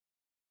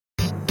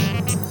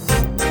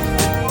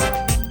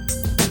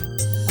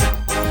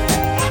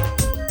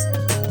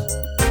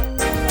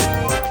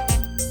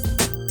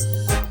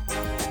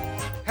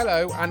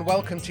Hello and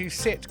welcome to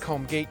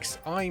Sitcom Geeks.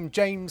 I'm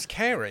James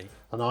Carey.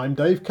 And I'm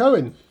Dave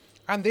Cohen.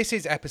 And this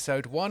is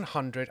episode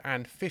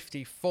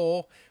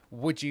 154,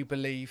 would you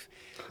believe?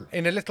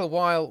 In a little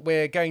while,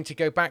 we're going to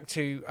go back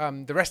to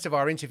the rest of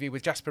our interview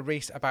with Jasper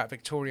Rees about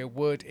Victoria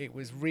Wood. It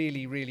was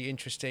really, really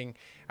interesting.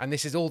 And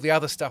this is all the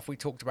other stuff we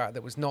talked about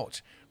that was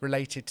not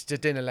related to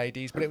Dinner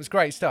Ladies. But it was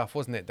great stuff,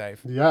 wasn't it,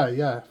 Dave?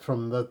 Yeah.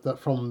 From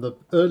the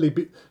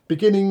early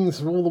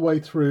beginnings all the way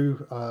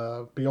through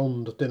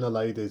beyond Dinner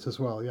Ladies as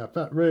well. Yeah,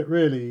 but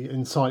really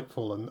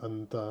insightful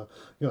and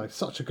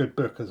such a good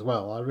book as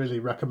well. I really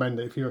recommend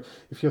it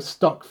if you're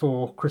stuck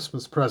for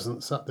Christmas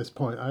presents at this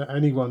point.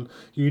 Anyone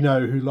you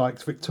know who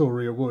likes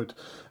Victoria Wood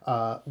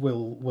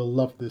will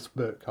love this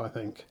book, I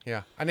think.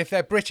 Yeah, and if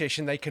they're British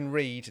and they can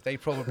read, they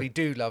probably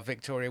do love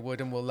Victoria Wood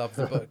and will love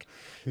the book.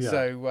 Yeah.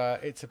 So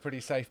it's a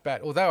pretty safe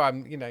bet. Although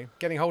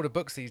getting hold of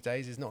books these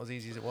days is not as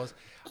easy as it was.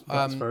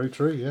 That's very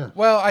true. Yeah.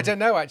 Well, I don't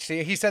know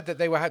actually. He said that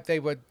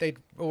they'd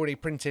already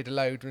printed a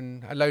load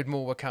and a load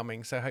more were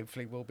coming. So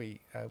hopefully we'll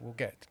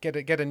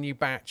get a new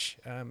batch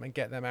and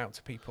get them out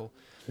to people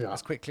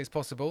as quickly as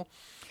possible.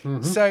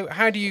 Mm-hmm. So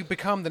how do you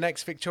become the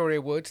next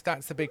Victoria Wood?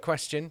 That's the big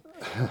question.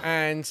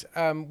 And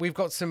we've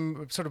got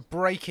some sort of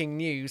breaking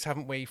news,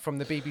 haven't we, from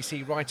the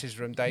BBC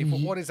Writersroom, Dave?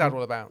 What is that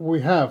all about?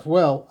 We have.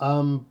 Well,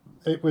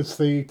 it was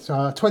the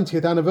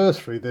 20th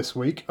anniversary this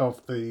week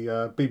of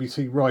the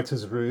BBC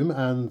Writersroom,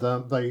 and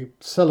they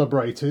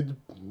celebrated,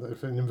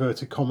 in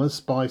inverted commas,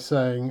 by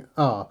saying,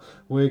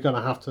 we're going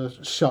to have to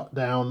shut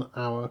down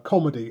our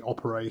comedy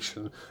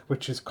operation,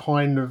 which is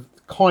kind of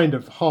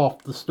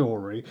half the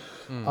story.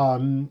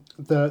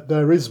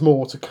 There is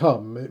more to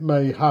come. It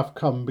may have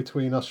come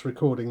between us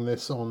recording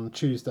this on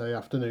Tuesday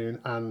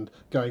afternoon and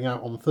going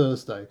out on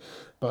Thursday.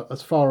 But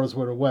as far as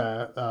we're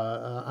aware,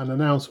 an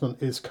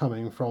announcement is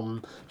coming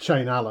from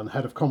Shane Allen,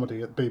 head of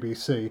comedy at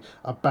BBC,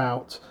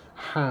 about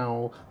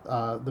how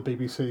the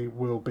BBC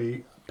will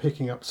be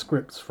picking up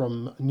scripts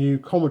from new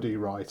comedy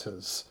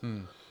writers.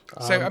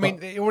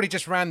 They already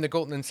just ran the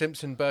Galton and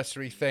Simpson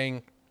bursary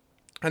thing.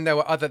 And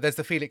there's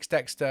the Felix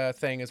Dexter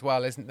thing as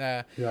well, isn't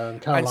there? Yeah,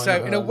 and Caroline. And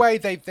so in a way,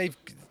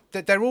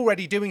 they're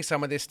already doing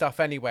some of this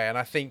stuff anyway. And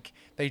I think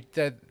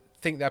they're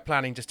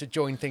planning just to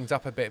join things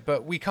up a bit.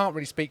 But we can't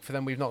really speak for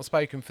them. We've not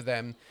spoken for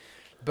them.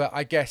 But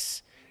I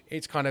guess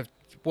it's kind of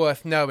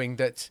worth knowing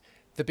that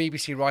the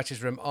BBC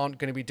Writers' Room aren't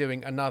going to be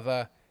doing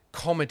another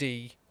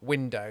comedy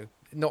window,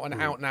 not an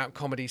out-and-out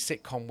comedy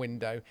sitcom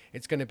window.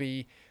 It's going to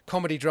be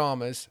comedy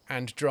dramas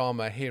and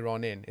drama here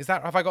on in.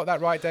 Have I got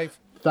that right, Dave?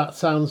 That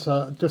sounds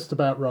just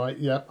about right.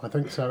 Yeah, I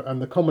think so.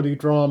 And the comedy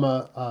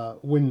drama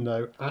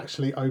window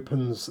actually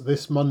opens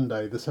this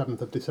Monday, the 7th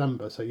of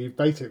December. So you've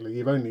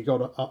only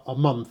got a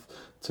month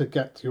to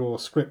get your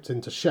script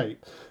into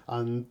shape.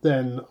 And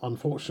then,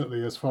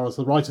 unfortunately, as far as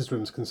the writers'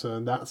 room is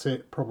concerned, that's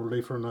it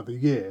probably for another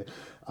year.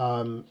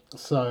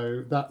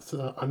 So that's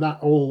and that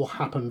all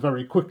happened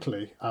very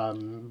quickly.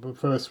 But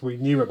first we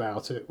knew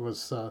about it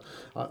was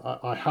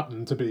I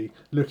happened to be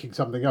looking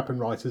something up in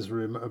writers'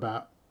 room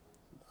about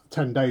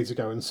 10 days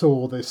ago and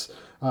saw this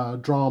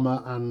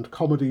drama and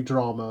comedy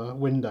drama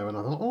window, and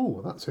I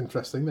thought, that's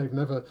interesting. They've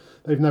never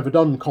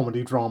done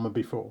comedy drama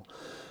before,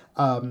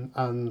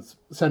 and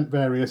sent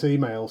various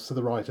emails to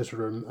the writers'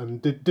 room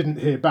and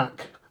didn't hear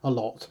back a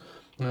lot.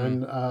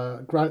 And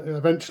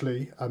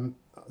eventually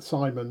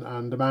Simon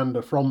and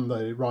Amanda from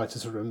the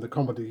writers' room, the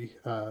comedy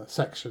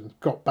section,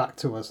 got back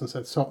to us and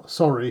said,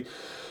 sorry.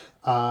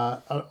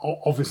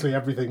 Obviously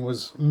everything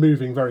was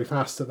moving very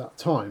fast at that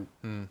time.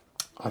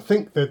 I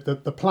think that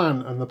the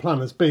plan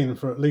has been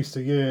for at least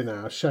a year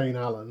now. Shane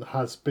Allen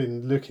has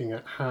been looking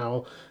at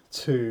how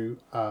to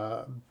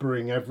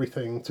bring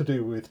everything to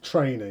do with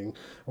training,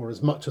 or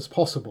as much as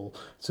possible,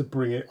 to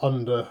bring it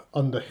under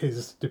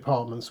his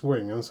department's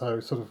wing, and so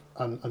sort of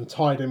and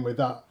tied in with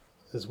that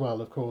as well,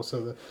 of course.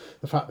 So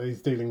the fact that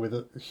he's dealing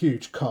with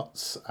huge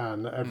cuts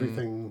and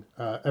everything,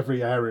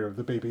 every area of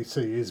the BBC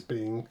is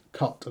being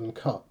cut.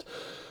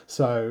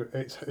 So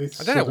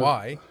it's. I don't know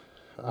why.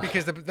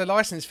 Because the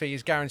licence fee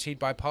is guaranteed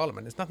by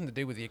Parliament. It's nothing to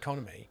do with the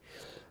economy.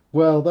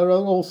 Well, there are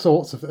all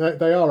sorts of.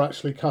 They are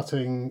actually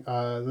cutting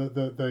I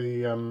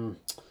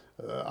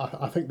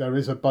think there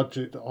is a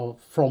budget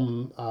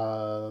from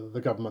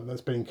the government that's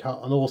being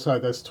cut, and also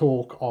there's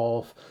talk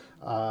of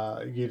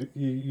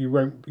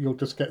you'll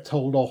just get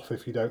told off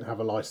if you don't have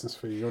a licence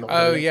fee. You're not.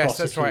 Oh yes,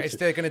 that's right.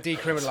 They're going to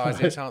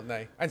decriminalise it, aren't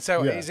they? And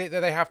so is it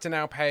that they have to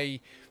now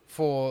pay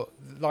for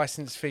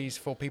licence fees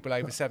for people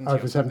over 70?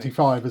 Over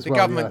 75 as well. The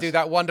government do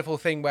that wonderful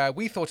thing where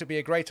we thought it'd be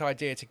a great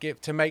idea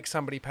to make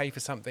somebody pay for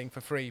something for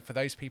free for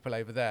those people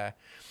over there,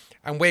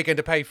 and we're going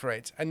to pay for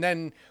it. And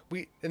then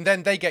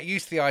they get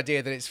used to the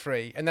idea that it's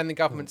free, and then the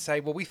government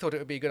say, well, we thought it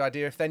would be a good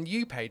idea if then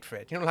you paid for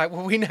it. Like,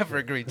 well, we never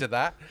agreed to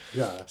that.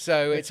 Yeah.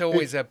 So it's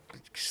always a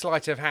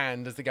sleight of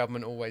hand, as the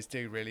government always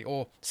do, really,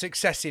 or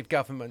successive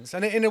governments.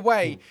 And in a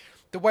way,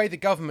 the way the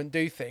government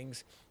do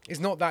things is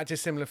not that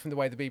dissimilar from the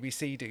way the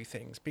BBC do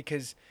things,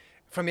 because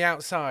from the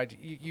outside,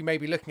 you may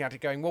be looking at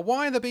it going, well,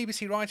 why are the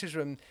BBC Writers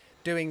Room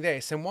doing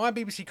this? And why are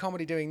BBC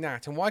Comedy doing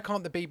that? And why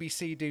can't the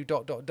BBC do ...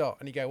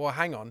 And you go, well,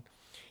 hang on.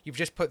 You've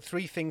just put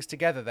three things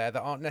together there that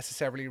aren't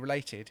necessarily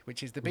related,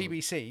 which is the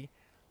BBC,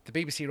 the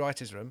BBC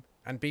Writers Room,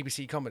 and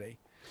BBC Comedy.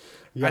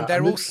 Yeah, and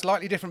they're all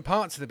slightly different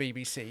parts of the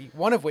BBC,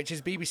 one of which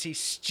is BBC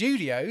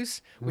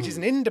Studios, which is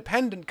an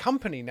independent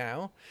company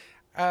now,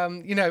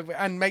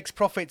 and makes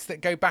profits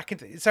that go back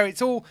into... So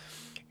it's all...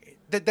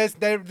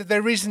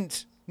 There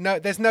isn't... No,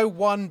 there's no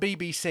one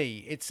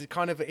BBC. It's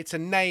it's a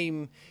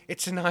name,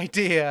 it's an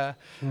idea,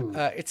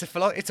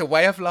 it's a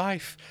way of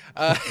life.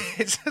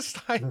 It's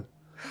just like,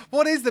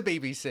 what is the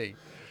BBC?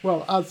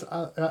 Well,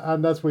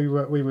 as we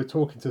were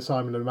talking to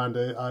Simon and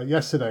Amanda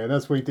yesterday, and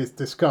as we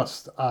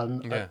discussed,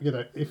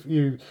 if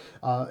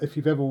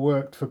you've ever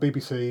worked for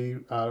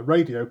BBC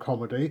radio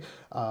comedy,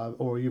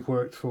 or you've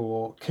worked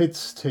for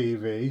kids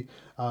TV,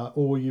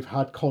 or you've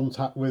had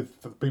contact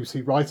with the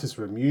BBC Writers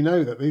Room, you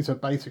know that these are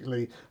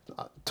basically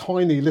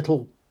tiny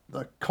little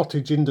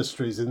cottage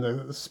industries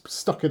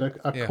stuck in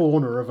a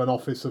corner of an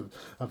office of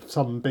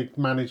some big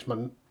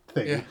management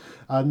thing,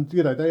 and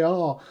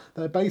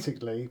they're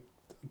basically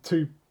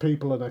two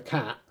people and a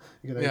cat,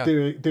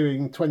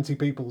 doing 20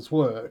 people's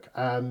work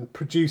and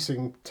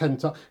producing 10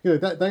 times.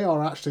 They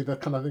are actually the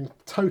kind of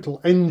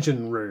total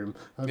engine room.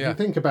 And if you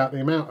think about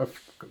the amount of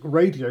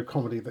radio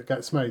comedy that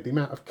gets made, the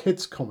amount of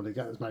kids comedy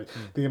that gets made,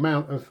 the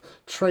amount of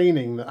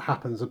training that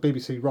happens at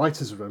BBC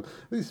Writers Room,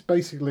 this is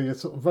basically a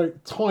sort of very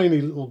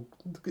tiny little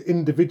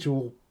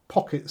individual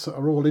pockets that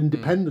are all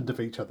independent of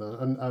each other,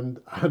 and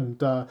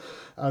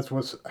as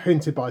was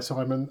hinted by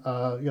Simon,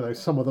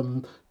 some of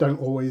them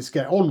don't always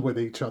get on with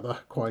each other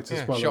quite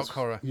as well as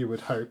horror. You would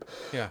hope.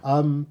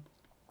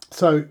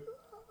 So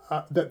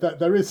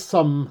there is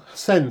some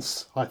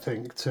sense, I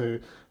think, to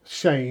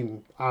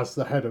Shane as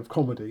the head of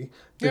comedy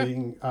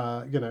being,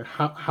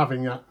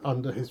 having that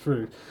under his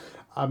roof.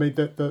 I mean,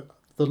 the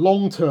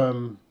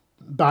long-term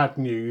bad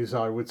news,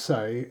 I would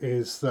say,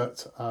 is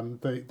that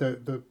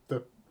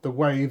the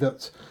way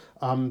that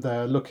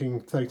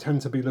they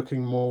tend to be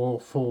looking more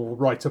for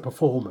writer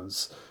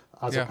performers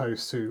as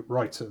opposed to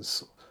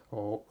writers,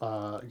 or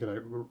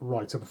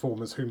writer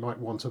performers who might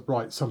want to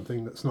write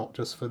something that's not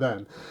just for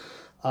them.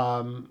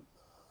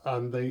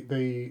 And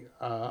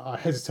I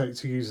hesitate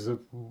to use the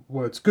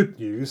words good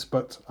news,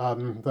 but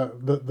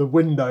the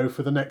window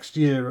for the next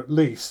year at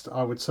least,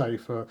 I would say,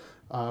 for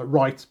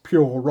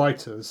pure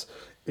writers,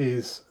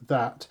 is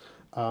that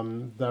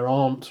there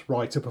aren't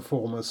writer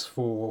performers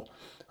for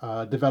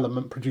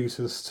development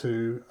producers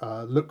to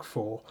look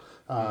for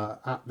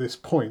at this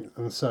point,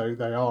 and so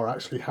they are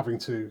actually having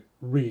to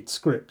read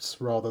scripts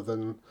rather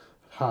than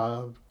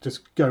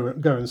just go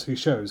and see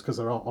shows, because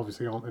there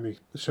obviously aren't any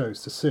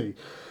shows to see.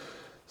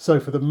 So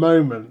for the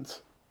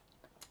moment,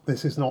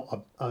 this is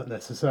not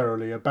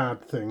necessarily a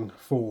bad thing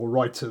for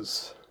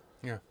writers.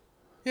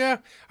 Yeah,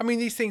 I mean,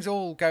 these things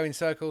all go in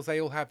circles.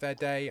 They all have their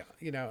day.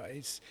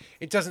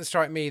 It doesn't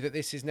strike me that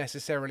this is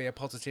necessarily a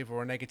positive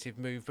or a negative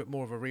move, but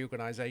more of a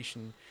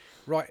reorganisation.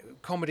 Right,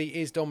 comedy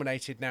is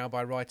dominated now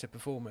by writer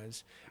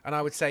performers, and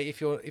I would say if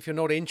you're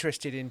not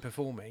interested in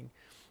performing,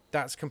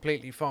 that's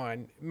completely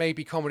fine.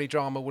 Maybe comedy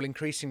drama will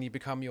increasingly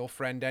become your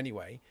friend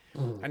anyway,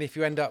 and if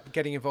you end up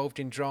getting involved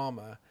in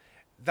drama,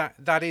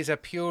 that is a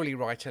purely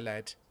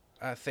writer-led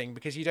thing,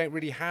 because you don't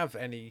really have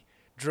any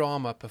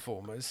drama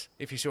performers,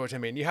 if you see what I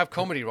mean. You have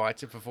comedy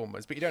writer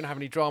performers, but you don't have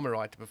any drama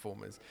writer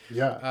performers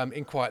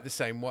in quite the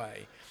same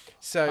way.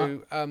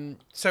 So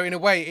so in a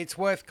way, it's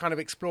worth kind of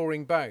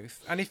exploring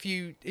both. And if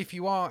you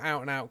are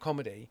out and out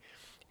comedy,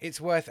 it's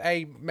worth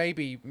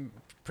maybe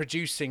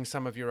producing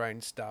some of your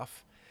own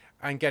stuff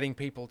and getting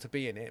people to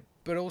be in it,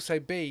 but also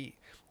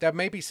there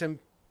may be some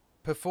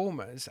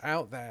performers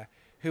out there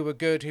who are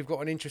good, who've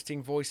got an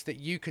interesting voice that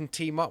you can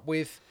team up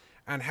with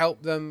and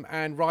help them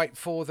and write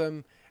for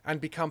them and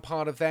become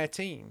part of their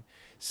team.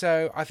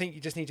 So I think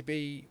we just need to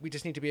be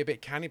a bit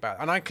canny about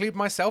it. And I include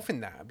myself in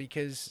that,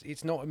 because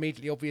it's not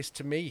immediately obvious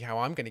to me how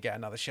I'm going to get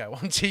another show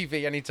on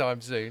TV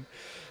anytime soon.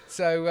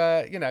 So,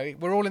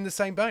 we're all in the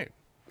same boat.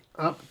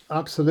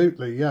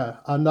 Absolutely, yeah.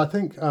 And I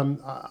think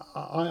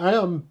I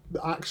am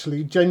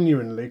actually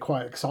genuinely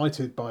quite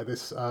excited by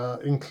this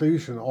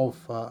inclusion of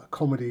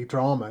comedy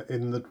drama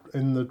in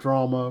the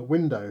drama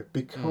window,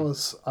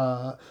 because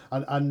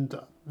and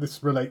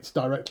this relates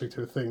directly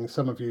to a thing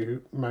some of you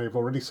who may have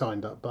already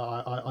signed up,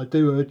 but I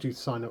do urge you to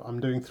sign up. I'm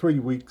doing 3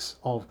 weeks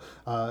of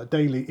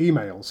daily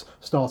emails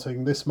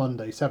starting this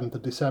Monday, 7th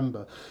of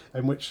December,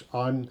 in which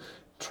I'm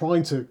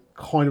trying to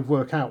kind of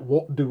work out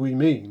what do we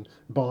mean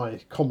by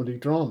comedy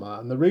drama.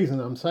 And the reason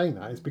I'm saying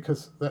that is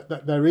because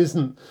that there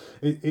isn't,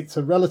 it's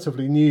a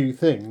relatively new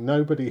thing.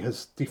 Nobody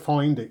has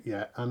defined it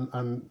yet,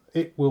 and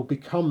it will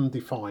become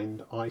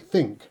defined, I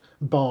think,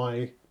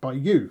 by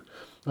you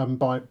and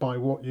by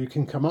what you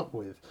can come up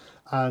with.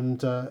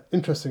 And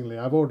interestingly,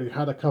 I've already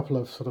had a couple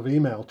of sort of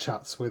email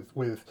chats with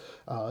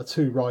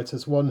 2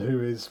 writers, one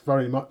who is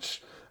very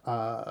much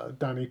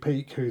Danny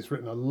Peake, who's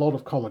written a lot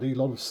of comedy, a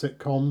lot of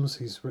sitcoms.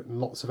 He's written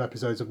lots of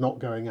episodes of Not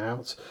Going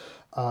Out,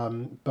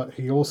 But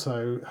he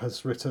also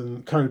has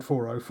written Code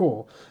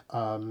 404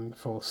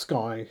 for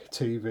Sky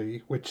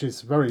TV, which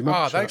is very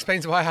much That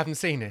explains why I haven't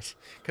seen it.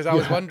 Because I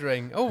was yeah.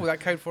 wondering, that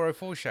Code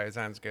 404 show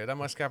sounds good. I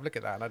must have a look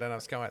at that. And I don't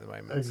have Sky at the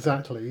moment.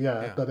 Exactly, So,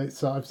 yeah. yeah. But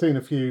it's I've seen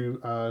a few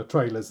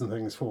trailers and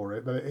things for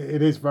it, but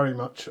it is very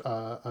much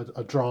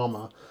a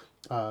drama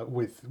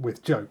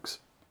with jokes.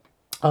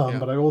 Yeah.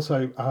 But I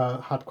also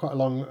had quite a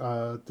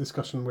long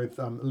discussion with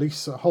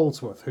Lisa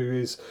Holdsworth, who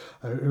is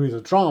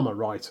a drama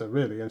writer,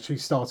 really, and she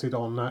started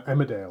on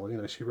Emmerdale. You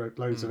know, she wrote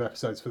loads of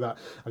episodes for that,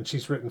 and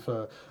she's written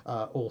for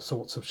all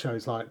sorts of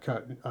shows like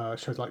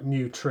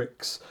New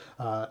Tricks,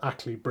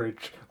 Ackley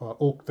Bridge,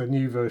 or the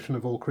new version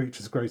of All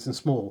Creatures Great and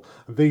Small.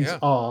 These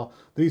are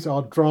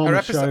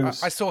drama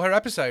shows. I saw her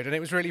episode, and it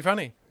was really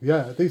funny.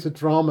 Yeah, these are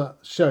drama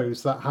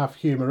shows that have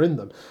humour in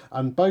them,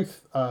 and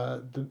both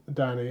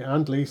Danny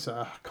and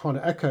Lisa kind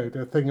of echoed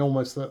a thing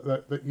almost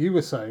that you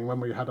were saying when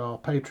we had our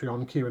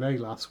Patreon Q&A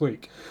last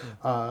week,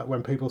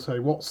 when people say,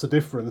 what's the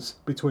difference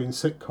between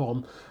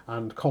sitcom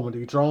and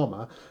comedy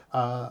drama?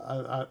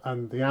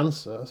 And the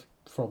answer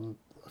from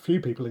a few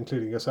people,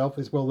 including yourself,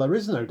 is, well, there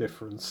is no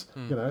difference.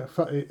 You know,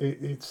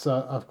 it's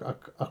a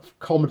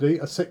comedy,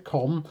 a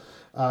sitcom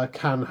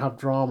can have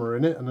drama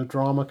in it, and a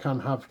drama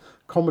can have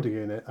comedy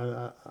in it.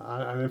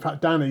 And in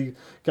fact, Danny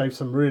gave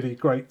some really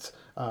great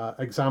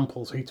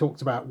examples. He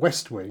talked about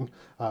West Wing,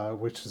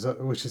 which is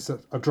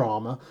a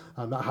drama,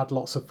 and that had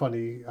lots of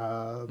funny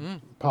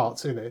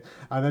parts in it.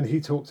 And then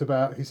he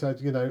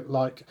said, you know,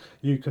 like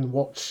you can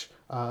watch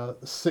a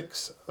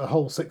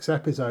whole 6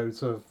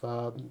 episodes of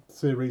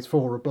series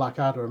 4 of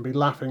Blackadder and be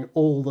laughing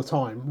all the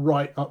time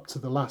right up to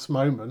the last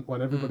moment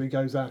when everybody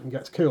goes out and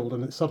gets killed,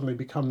 and it suddenly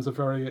becomes a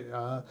very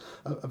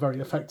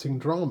affecting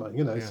drama,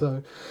 you know. Yeah.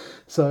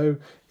 So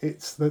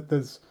it's that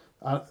there's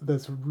a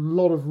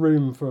lot of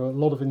room for a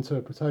lot of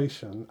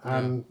interpretation,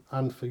 and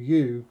for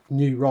you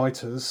new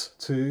writers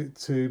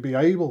to be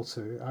able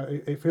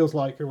to. It feels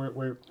like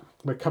we're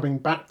coming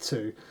back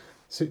to a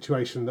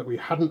situation that we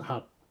hadn't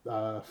had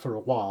for a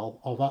while,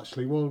 of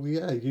actually, well,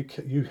 yeah, you've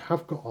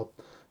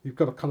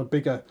got a kind of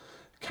bigger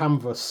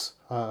canvas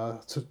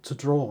to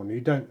draw on. You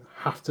don't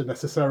have to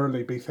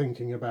necessarily be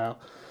thinking about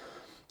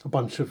a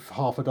bunch of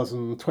half a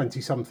dozen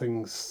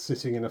 20-somethings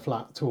sitting in a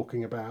flat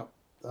talking about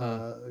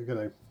you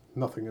know,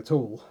 nothing at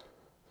all.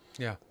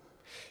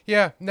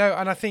 Yeah, no,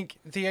 and I think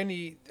the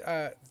only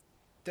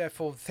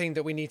therefore thing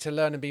that we need to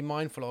learn and be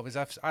mindful of is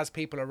as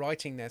people are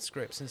writing their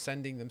scripts and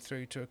sending them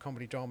through to a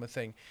comedy drama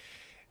thing,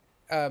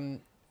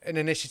 an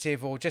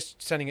initiative, or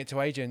just sending it to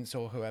agents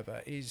or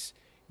whoever, is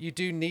you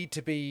do need to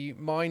be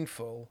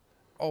mindful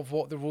of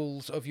what the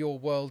rules of your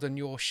world and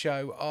your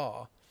show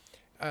are,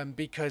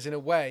 because in a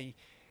way,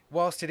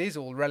 whilst it is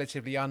all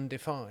relatively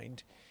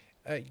undefined,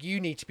 you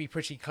need to be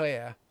pretty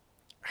clear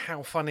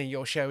how funny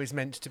your show is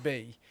meant to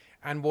be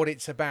and what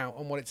it's about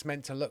and what it's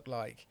meant to look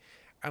like.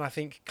 And I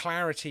think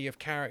clarity of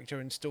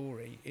character and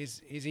story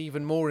is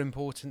even more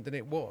important than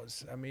it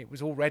was. I mean, it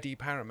was already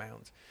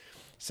paramount.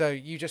 So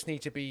you just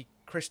need to be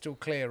crystal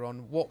clear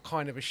on what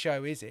kind of a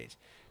show is it,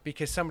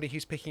 because somebody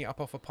who's picking it up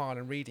off a pile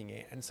and reading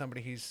it, and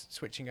somebody who's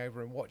switching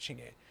over and watching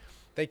it,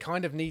 they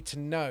kind of need to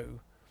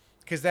know,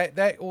 because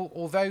they're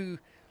although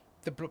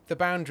the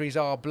boundaries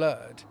are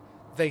blurred,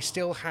 they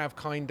still have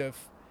kind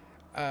of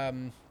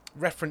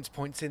reference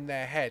points in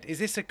their head. Is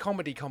this a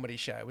comedy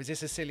show? Is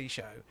this a silly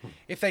show?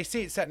 If they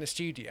see it set in a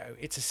studio,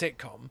 it's a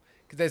sitcom,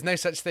 because there's no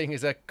such thing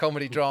as a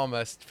comedy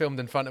drama filmed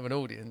in front of an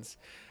audience.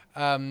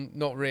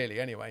 Not really,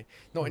 anyway,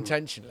 not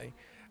intentionally.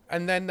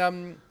 And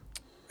then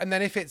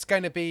if it's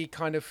going to be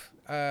kind of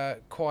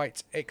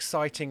quite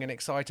exciting and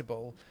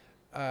excitable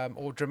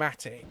or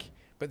dramatic,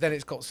 but then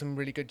it's got some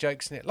really good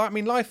jokes in it. Like, I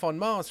mean, Life on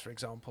Mars, for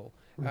example,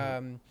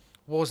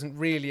 wasn't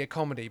really a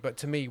comedy, but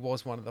to me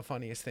was one of the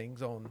funniest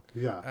things on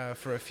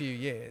for a few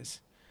years.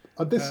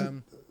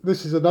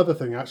 This is another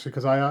thing, actually,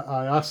 because I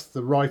asked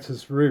the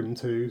writers' room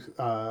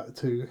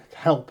to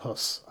help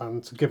us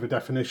and to give a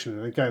definition.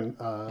 And again,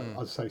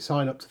 I'd say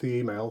sign up to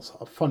the emails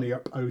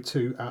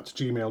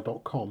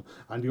funnyup02@gmail.com,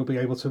 and you'll be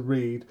able to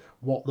read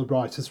what the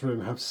writers'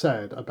 room have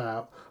said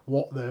about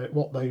what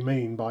they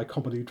mean by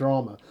comedy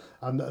drama.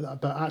 And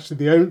but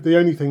actually, the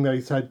only thing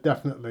they said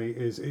definitely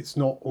is it's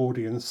not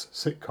audience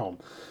sitcom.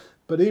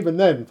 But even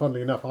then,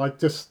 funnily enough, I'd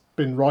just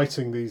been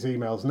writing these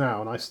emails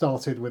now, and I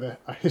started with a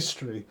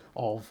history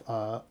of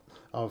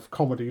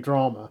comedy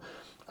drama.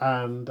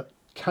 And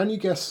can you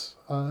guess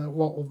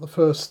what the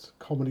first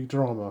comedy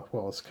drama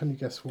was? Can you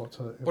guess what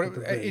it would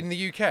have been? In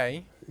the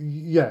UK?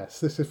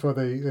 Yes, this is for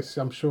this.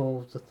 I'm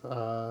sure that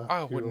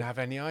I wouldn't have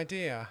any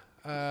idea.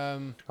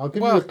 I'll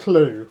give you a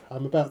clue.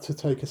 I'm about to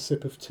take a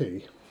sip of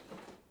tea.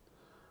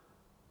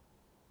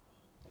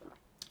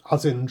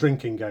 As in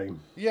drinking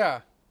game.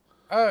 Yeah.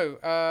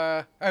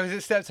 Is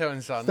it Steptoe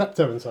and Son?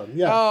 Steptoe and Son,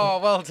 yeah. Oh,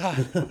 well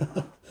done.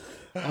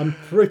 I'm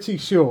pretty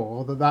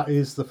sure that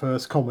is the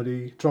first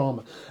comedy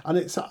drama, and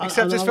it's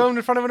except it's filmed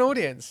in front of an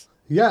audience.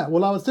 Yeah,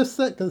 well, I was just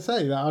going to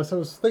say that. I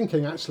was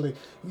thinking, actually,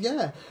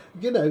 yeah,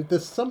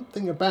 there's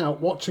something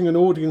about watching an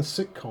audience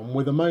sitcom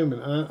with a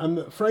moment, and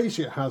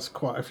Frasier has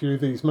quite a few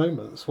of these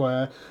moments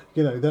where,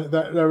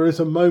 there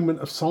is a moment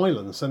of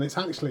silence, and it's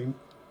actually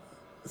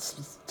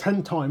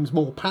 10 times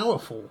more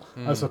powerful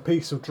as a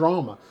piece of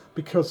drama,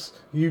 because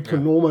you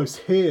can almost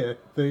hear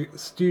the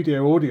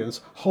studio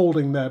audience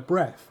holding their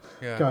breath,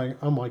 going,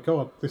 "Oh my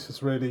God, this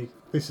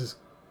has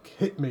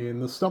hit me in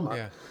the stomach."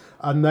 Yeah.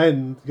 And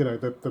then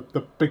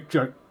the big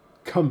joke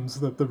comes,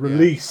 the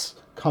release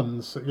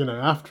comes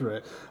after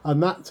it,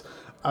 and that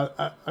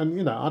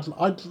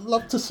I'd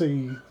love to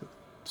see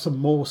some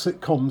more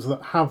sitcoms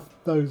that have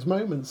those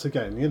moments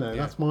again.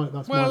 That's my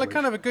Well,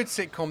 kind of a good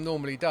sitcom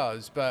normally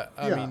does, but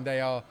I mean they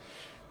are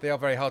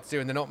very hard to do,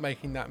 and they're not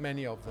making that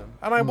many of them.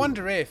 And I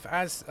wonder if,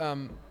 as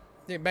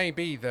it may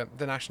be that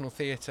the National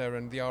Theatre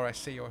and the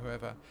RSC or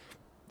whoever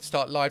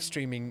start live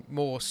streaming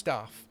more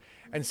stuff,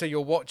 and so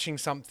you're watching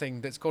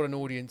something that's got an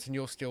audience and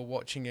you're still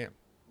watching it,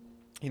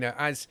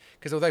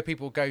 because although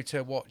people go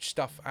to watch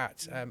stuff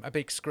at a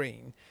big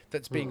screen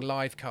that's being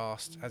live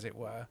cast, as it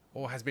were,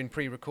 or has been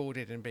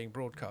pre-recorded and being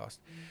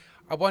broadcast,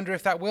 I wonder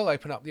if that will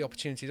open up the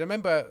opportunities. I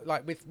remember,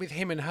 like, with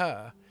Him and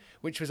Her,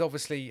 which was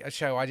obviously a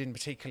show I didn't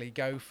particularly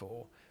go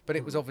for, but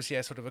it was obviously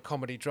a sort of a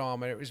comedy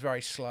drama. It was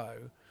very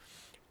slow,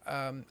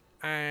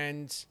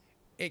 and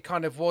it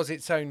kind of was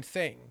its own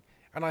thing.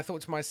 And I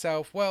thought to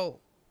myself, well,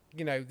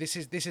 this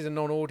is a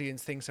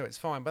non-audience thing, so it's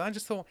fine. But I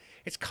just thought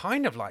it's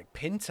kind of like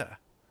Pinter,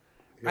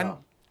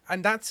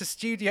 and that's a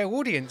studio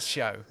audience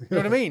show. You know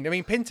what I mean? I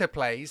mean, Pinter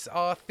plays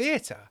are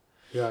theatre.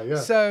 Yeah.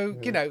 So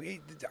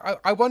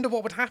I wonder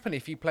what would happen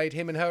if you played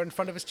Him and Her in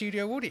front of a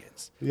studio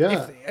audience.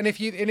 Yeah.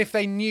 If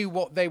they knew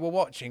what they were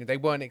watching, they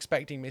weren't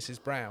expecting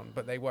Mrs. Brown,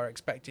 but they were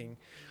expecting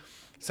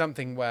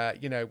something where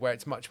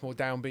it's much more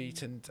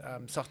downbeat and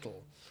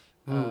subtle.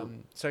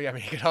 So I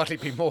mean, it could hardly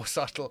be more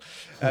subtle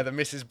than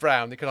Mrs.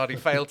 Brown. It could hardly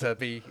fail to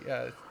be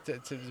to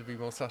be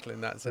more subtle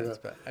in that sense.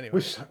 But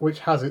anyway, which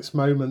has its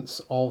moments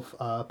of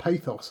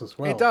pathos as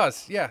well. It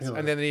does, yes.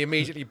 And then he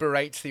immediately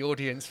berates the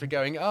audience for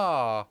going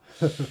by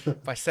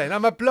saying,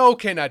 "I'm a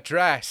bloke in a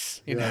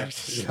dress." Bit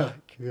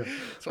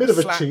of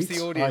a cheat,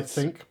 the audience,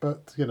 I think,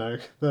 but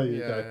there you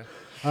go.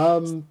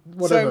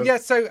 Whatever.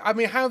 So I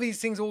mean, how these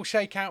things all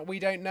shake out, we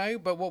don't know.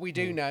 But what we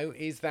do know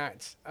is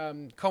that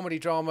comedy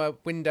drama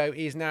window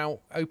is now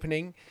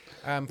opening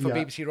for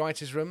BBC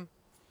Writers' Room.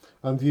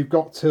 And you've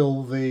got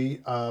till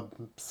the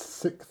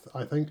 6th,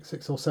 I think,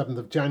 6th or 7th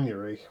of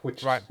January,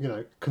 which,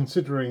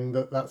 considering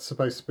that that's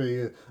supposed to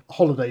be a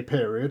holiday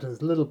period,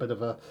 is a little bit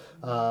of a...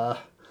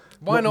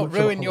 Why not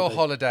ruin your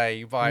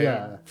holiday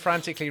by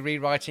frantically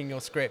rewriting your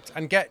script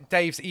and get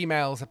Dave's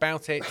emails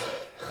about it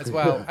as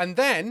well. And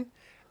then...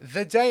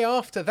 the day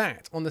after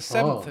that, on the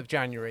 7th of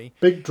January...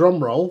 Big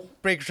drum roll.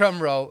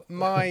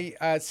 My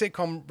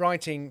sitcom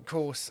writing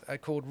course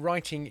called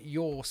Writing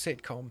Your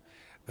Sitcom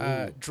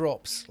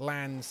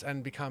lands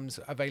and becomes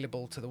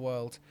available to the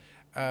world.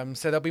 So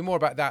there'll be more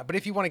about that. But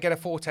if you want to get a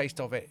foretaste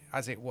of it,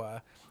 as it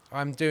were,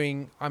 I'm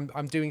doing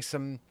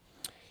some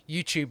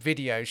YouTube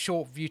videos,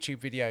 short YouTube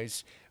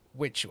videos,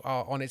 which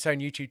are on its own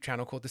YouTube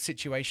channel called The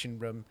Situation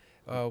Room.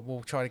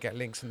 We'll try to get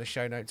links in the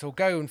show notes, or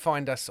go and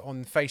find us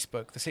on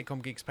Facebook, the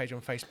Sitcom Geeks page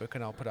on Facebook,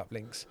 and I'll put up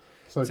links.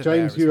 So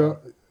James, you're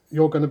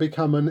going to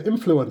become an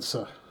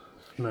influencer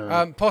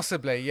now.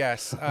 Possibly,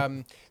 yes.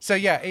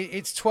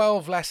 It's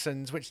 12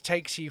 lessons, which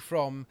takes you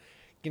from,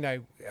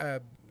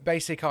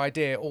 basic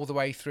idea all the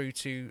way through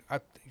to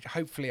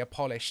hopefully a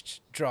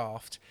polished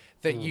draft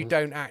that you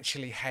don't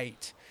actually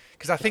hate.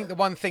 Because I think the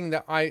one thing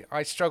that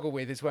I struggle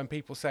with is when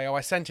people say, "Oh,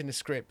 I sent in a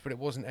script, but it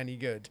wasn't any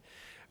good."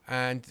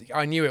 And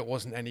I knew it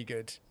wasn't any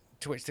good,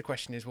 to which the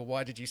question is, well,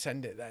 why did you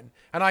send it then?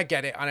 And I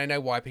get it, and I know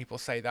why people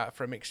say that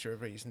for a mixture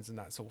of reasons, and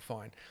that's all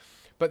fine.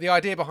 But the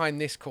idea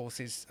behind this course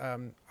is,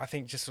 I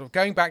think, just sort of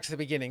going back to the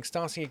beginning,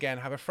 starting again,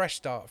 have a fresh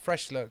start,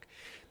 fresh look.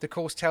 The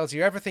course tells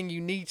you everything you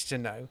need to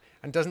know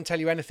and doesn't tell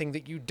you anything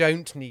that you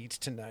don't need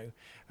to know,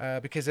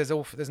 because there's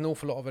an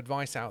awful lot of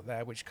advice out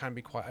there which can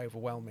be quite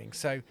overwhelming.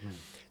 So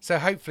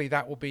hopefully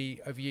that will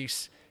be of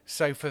use.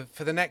 So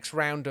for the next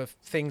round of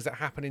things that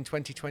happen in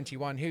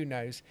 2021, who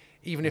knows,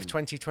 even if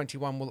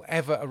 2021 will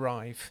ever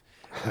arrive,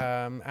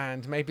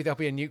 and maybe there'll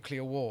be a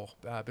nuclear war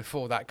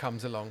before that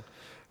comes along.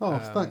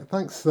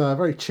 Thanks.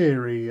 Very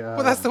cheery.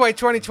 Well, that's the way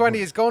 2020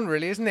 has gone,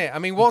 really, isn't it? I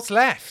mean, what's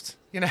left?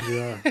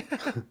 Yeah.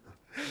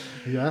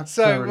 Yeah.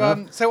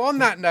 So on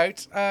that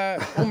note,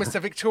 almost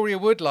a Victoria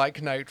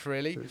Wood-like note,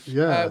 really.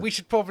 Yeah. We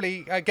should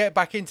probably get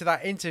back into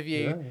that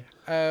interview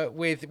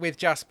with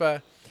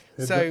Jasper.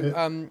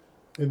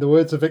 In the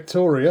words of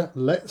Victoria,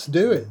 let's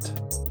do it.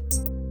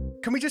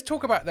 Can we just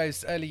talk about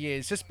those early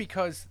years? Just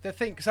because the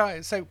thing,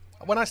 so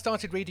when I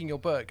started reading your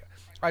book,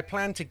 I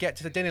planned to get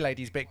to the dinner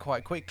ladies bit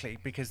quite quickly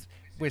because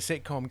we're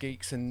sitcom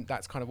geeks and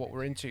that's kind of what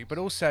we're into. But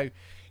also,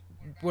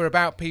 we're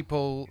about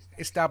people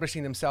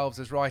establishing themselves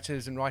as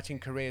writers and writing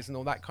careers and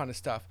all that kind of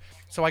stuff.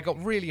 So I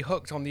got really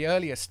hooked on the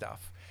earlier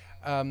stuff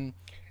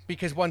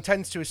because one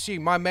tends to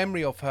assume, my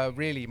memory of her,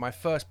 really, my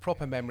first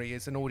proper memory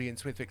is An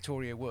Audience with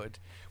Victoria Wood,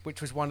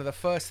 which was one of the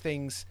first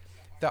things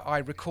that I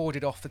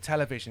recorded off the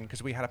television,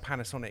 because we had a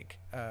Panasonic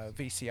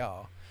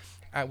VCR.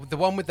 The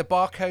one with the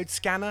barcode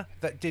scanner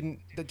that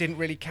didn't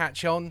really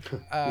catch on.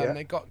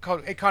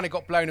 It kind of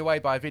got blown away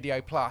by Video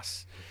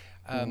Plus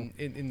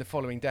in the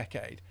following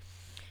decade.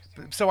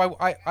 So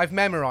I've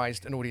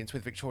memorised An Audience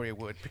with Victoria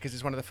Wood because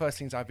it's one of the first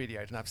things I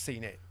videoed, and I've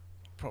seen it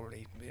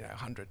probably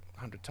 100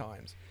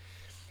 times.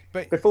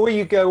 But before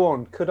you go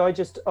on, could I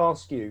just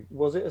ask you,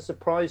 was it a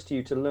surprise to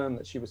you to learn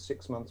that she was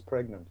 6 months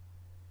pregnant?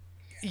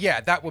 Yeah,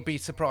 that would be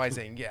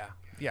surprising.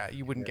 Yeah,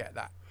 you wouldn't get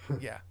that.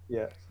 Yeah.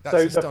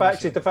 So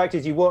the fact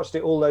is, you watched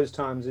it all those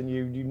times and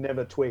you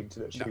never twigged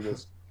that she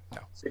was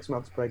 6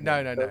 months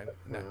pregnant.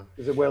 No.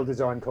 It's a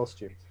well-designed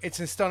costume. It's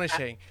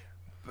astonishing.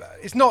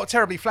 It's not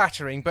terribly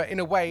flattering, but in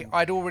a way,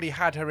 I'd already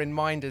had her in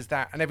mind as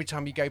that. And every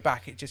time you go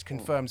back, it just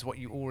confirms what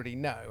you already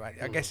know.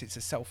 I guess it's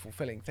a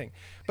self-fulfilling thing.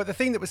 But the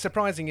thing that was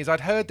surprising is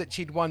I'd heard that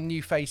she'd won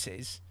New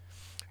Faces,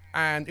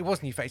 and it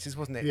was New Faces,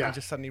 wasn't it? Yeah. I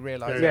just suddenly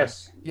realised.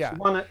 Yes. Yeah.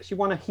 She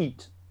won a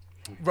heat.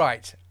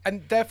 Right.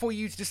 And therefore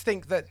you just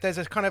think that there's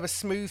a kind of a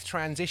smooth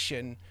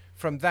transition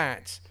from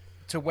that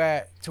to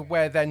where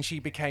then she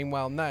became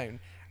well known.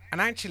 And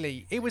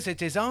actually it was a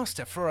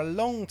disaster for a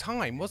long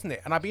time, wasn't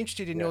it? And I'd be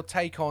interested in your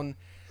take on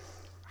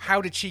how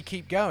did she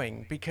keep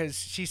going, because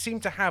she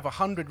seemed to have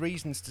 100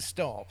 reasons to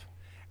stop,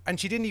 and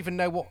she didn't even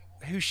know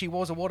who she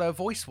was or what her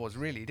voice was,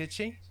 really, did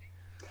she?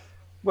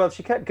 Well,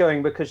 she kept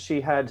going because she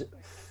had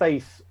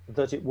faith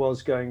that it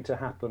was going to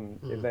happen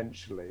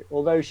eventually.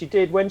 Although she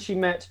did, when she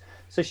met,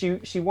 so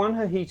she won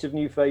her heat of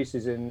New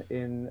Faces in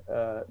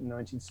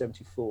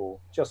 1974,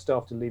 just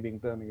after leaving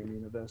Birmingham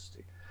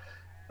University,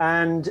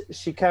 and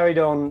she carried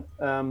on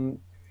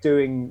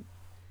getting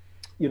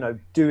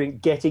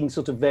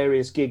sort of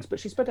various gigs, but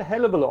she spent a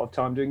hell of a lot of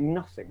time doing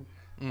nothing.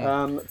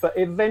 But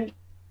the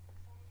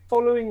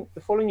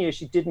following year,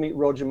 she did meet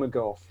Roger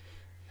McGough,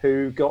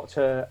 who got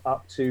her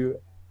up to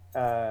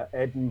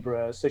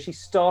Edinburgh. So she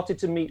started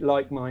to meet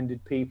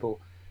like-minded people.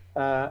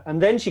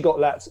 And then she got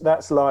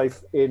That's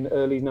Life in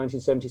early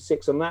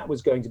 1976, and that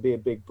was going to be a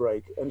big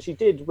break. And she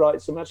did write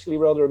some actually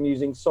rather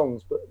amusing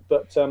songs.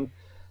 But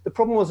the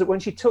problem was that when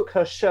she took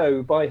her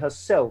show by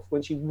herself,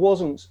 when she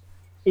wasn't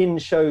in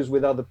shows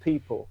with other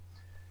people,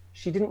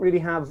 she didn't really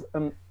have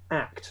an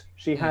act.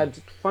 She had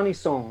funny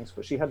songs,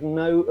 but she had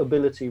no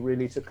ability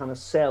really to kind of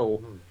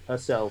sell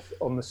herself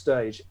on the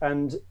stage.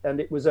 And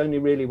it was only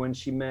really when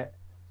she met,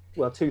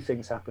 well, two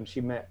things happened. She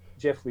met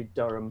Geoffrey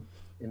Durham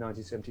in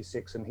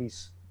 1976, and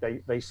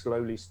they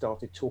slowly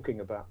started talking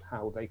about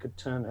how they could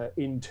turn her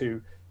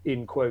into,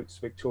 in quotes,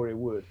 Victoria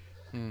Wood.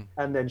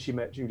 And then she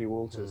met Julie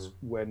Walters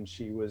when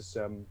she was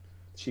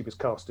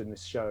cast in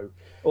this show,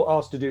 or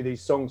asked to do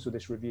these songs for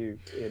this review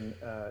in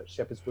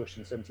Shepherd's Bush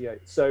in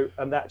 78. So,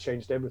 and that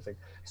changed everything.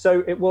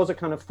 So it was a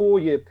kind of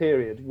 4-year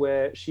period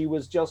where she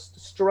was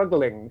just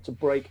struggling to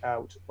break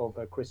out of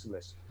her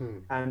chrysalis.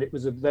 And it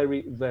was a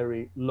very,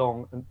 very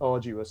long and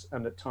arduous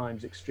and at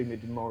times extremely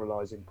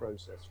demoralizing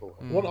process for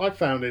her. What I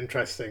found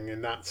interesting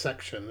in that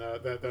section,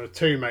 there are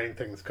two main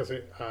things, because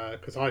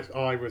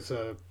I was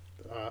a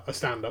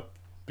stand-up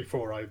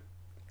before I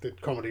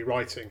did comedy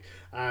writing,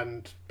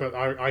 but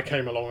I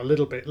came along a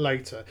little bit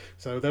later,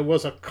 so there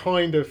was a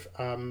kind of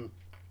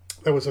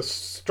there was a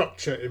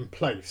structure in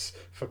place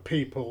for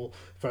people.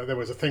 There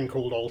was a thing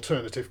called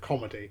alternative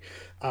comedy,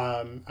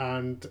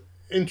 and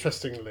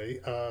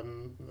interestingly,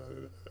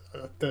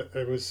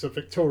 there was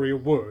Victoria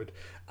Wood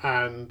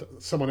and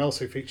someone else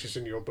who features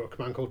in your book,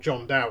 a man called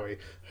John Dowie,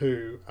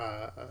 who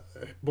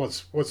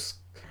was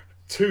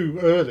too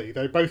early.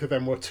 Both of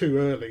them were too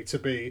early to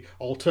be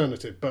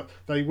alternative, but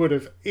they would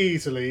have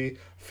easily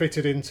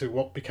fitted into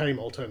what became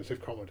alternative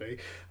comedy,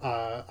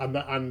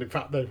 and in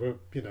fact they were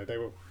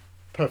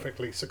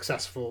perfectly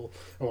successful,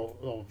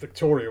 or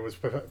Victoria was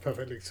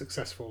perfectly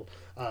successful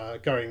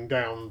going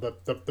down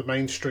the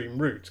mainstream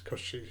route, because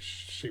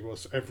she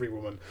was every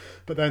woman.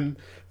 But then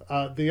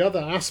the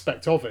other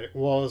aspect of it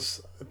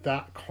was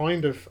that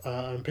kind of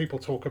and people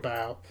talk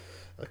about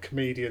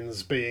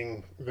comedians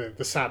being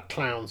the sad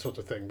clown sort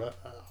of thing, but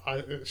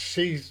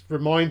she's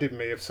reminded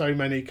me of so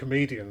many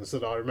comedians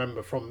that I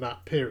remember from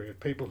that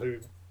period, people who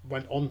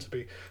went on to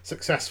be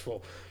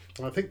successful.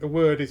 And I think the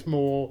word is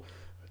more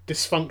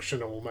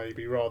dysfunctional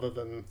maybe, rather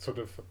than sort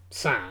of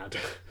sad,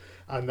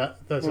 and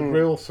that there's a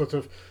real sort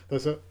of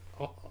there's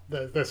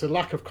a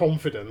lack of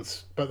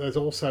confidence, but there's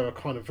also a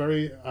kind of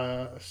very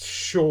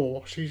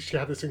sure. She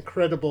had this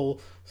incredible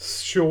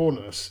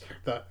sureness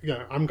that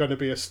I'm going to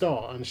be a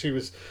star, and she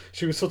was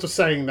sort of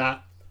saying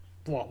that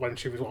when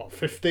she was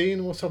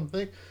 15 or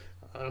something.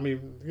 I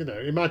mean,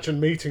 imagine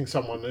meeting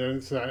someone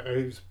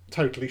who's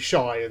totally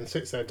shy and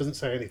sits there, doesn't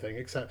say anything,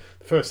 except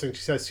the first thing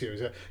she says to you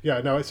is,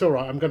 "Yeah, no, it's all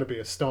right. I'm going to be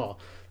a star."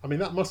 I mean,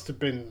 that must have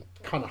been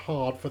kind of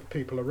hard for the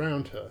people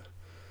around her.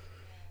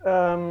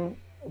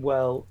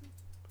 Well,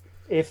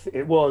 if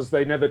it was,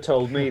 they never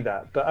told me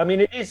that. But I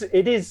mean, it is.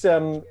 I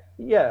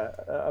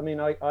mean,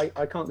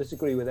 I can't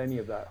disagree with any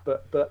of that.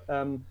 But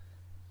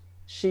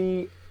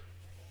she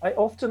I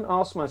often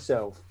ask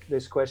myself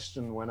this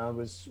question when I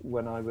was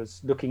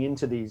looking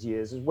into these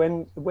years, is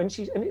when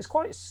she, and it's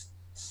quite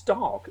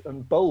stark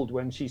and bold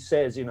when she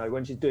says, you know,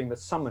 when she's doing the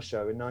summer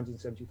show in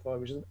 1975,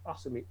 which is an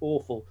utterly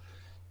awful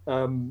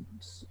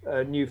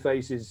New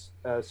Faces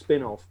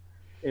spin-off,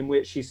 in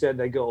which she said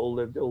they got all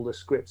the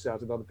scripts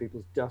out of other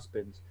people's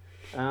dustbins,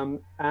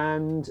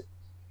 and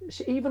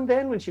she, even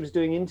then when she was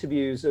doing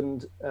interviews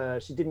and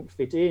she didn't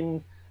fit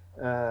in.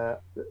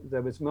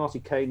 There was Marty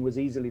Kane was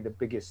easily the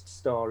biggest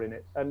star in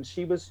it, and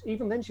she was,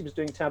 even then she was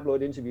doing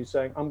tabloid interviews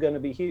saying, I'm going to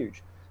be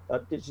huge.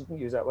 She didn't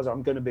use that, was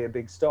I'm going to be a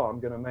big star, I'm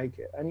going to make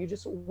it. And you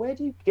just, where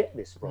do you get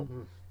this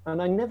from?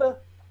 And I never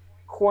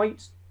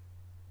quite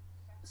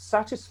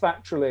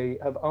satisfactorily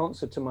have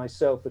answered to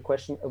myself the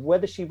question of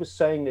whether she was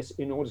saying this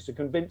in order to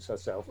convince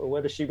herself or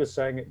whether she was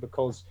saying it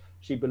because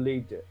she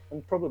believed it.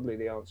 And probably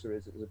the answer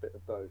is it was a bit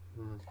of both.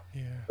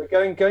 Yeah. But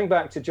going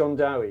back to John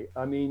Dowie,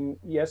 I mean,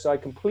 yes, I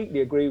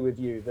completely agree with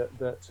you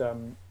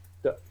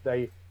that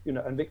they, you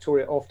know, and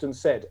Victoria often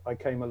said, I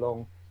came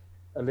along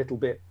a little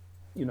bit,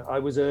 you know, I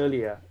was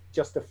earlier,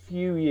 just a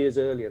few years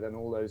earlier than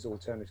all those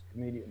alternative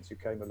comedians who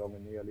came along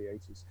in the early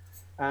 80s.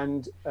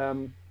 And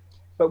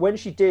but when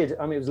she did,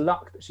 I mean, it was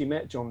luck that she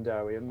met John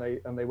Dowie, and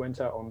they went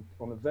out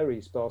on a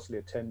very sparsely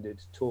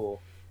attended tour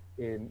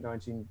in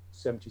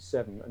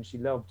 1977, and she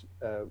loved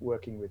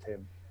working with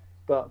him.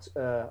 But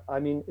I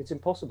mean, it's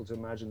impossible to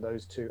imagine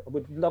those two. I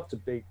would love to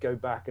go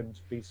back and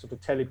be sort of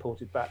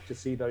teleported back to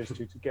see those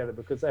two together,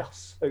 because they are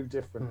so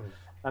different.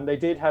 And they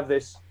did have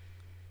this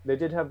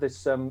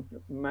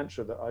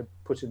mantra that I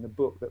put in the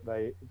book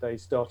that they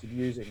started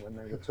using when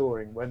they were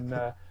touring,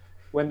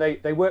 when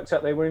they worked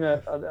out, they were in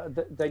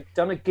they'd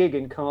done a gig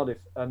in Cardiff,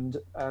 and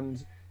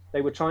they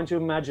were trying to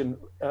imagine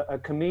a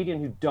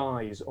comedian who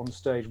dies on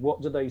stage.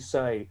 What do they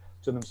say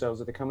to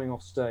themselves as they're coming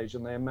off stage?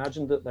 And they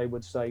imagined that they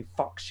would say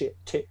fuck, shit,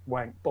 tit,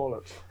 wank,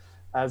 bollocks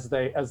as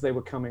they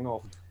were coming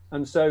off.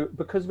 And so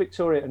because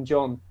Victoria and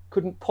John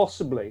couldn't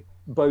possibly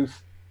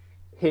both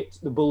hit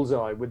the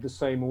bullseye with the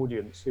same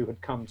audience who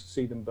had come to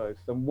see them both,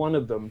 and one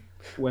of them,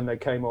 when they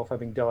came off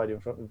having died in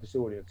front of this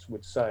audience,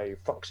 would say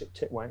fuck, shit,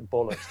 tit, wank,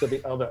 bollocks to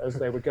the other as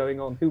they were going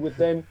on, who would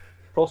then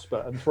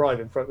prosper and thrive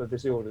in front of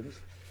this audience.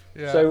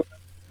 Yeah. So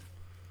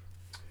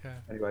yeah.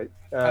 Anyway,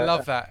 I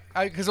love that,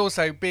 because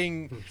also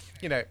being,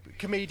 you know,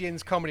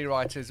 comedians, comedy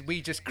writers,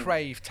 we just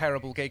crave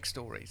terrible gig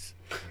stories,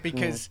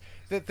 because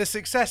the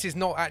success is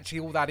not actually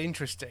all that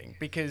interesting,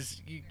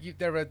 because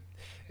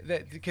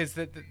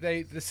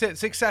the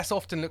success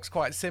often looks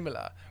quite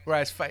similar,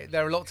 whereas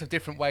there are lots of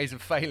different ways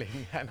of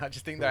failing, and I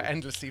just think they're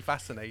endlessly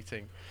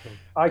fascinating.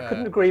 I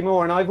couldn't agree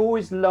more, and I've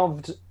always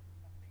loved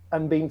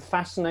and been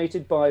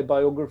fascinated by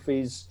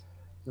biographies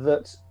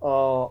that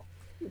are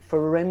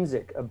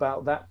forensic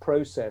about that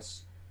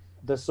process,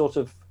 the sort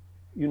of,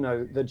 you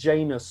know, the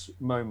Janus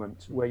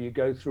moment where you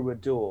go through a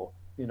door,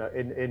 you know,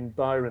 in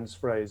Byron's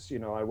phrase, you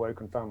know, I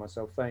woke and found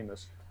myself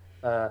famous,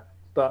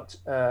 but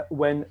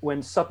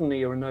when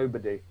suddenly you're a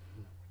nobody,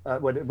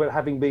 when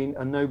having been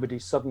a nobody,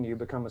 suddenly you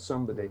become a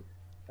somebody.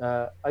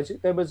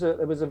 There was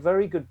a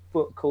very good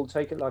book called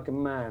Take It Like a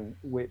Man,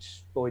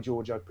 which Boy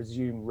George, I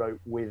presume,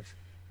 wrote with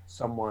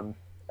someone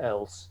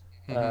else,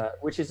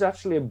 which is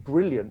actually a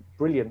brilliant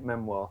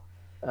memoir,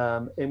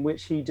 in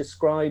which he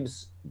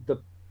describes the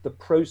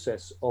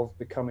process of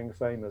becoming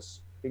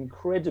famous in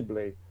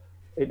incredible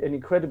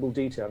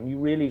detail, and you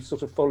really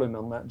sort of follow him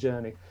on that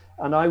journey.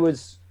 And I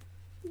was,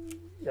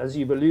 as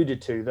you've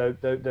alluded to,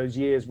 those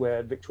years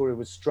where Victoria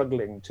was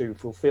struggling to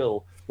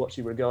fulfill what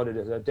she regarded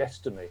as her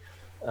destiny,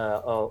 you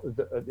know,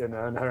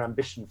 and her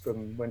ambition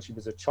from when she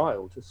was a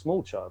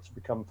small child, to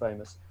become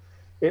famous.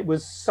 It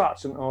was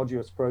such an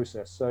arduous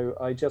process. So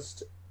I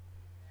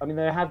mean,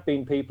 there have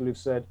been people who've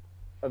said,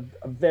 a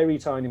very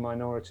tiny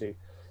minority,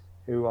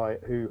 who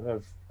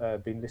have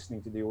been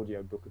listening to the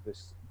audio book of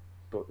this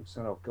book, and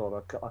said, "Oh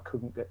God, I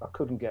couldn't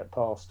get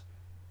past.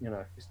 You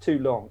know, it's too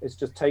long. It's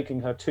just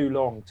taking her too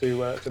long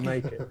to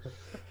make it."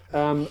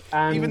 And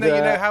even though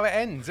you know how it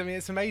ends, I mean,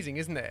 it's amazing,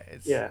 isn't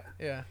it? Yeah.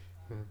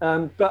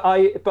 But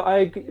I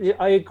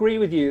agree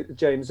with you,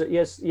 James, that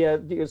yes,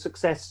 your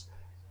success,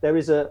 there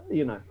is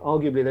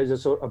arguably there's a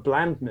sort of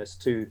blandness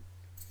to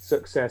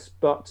success,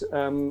 but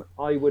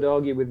I would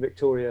argue with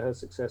Victoria, her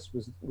success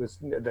was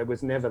there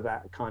was never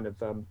that kind of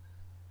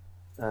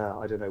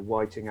I don't know,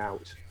 whiting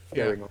out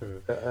going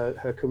on.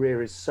 Her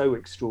career is so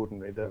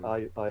extraordinary that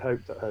I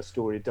hope that her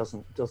story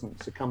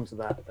doesn't succumb to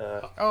that.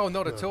 Oh,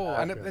 not at all.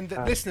 And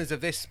the listeners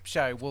of this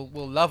show will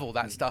love all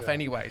that stuff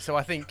anyway. So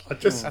I think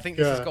this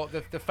has got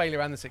the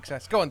failure and the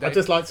success. Go on, Dave. I'd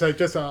just like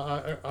to say,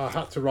 I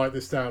had to write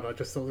this down. I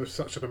just thought it was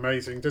such an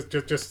amazing.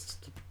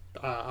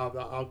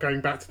 I'll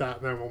going back to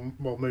that, and then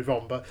we'll move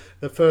on. But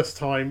the first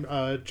time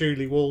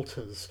Julie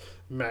Walters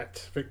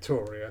met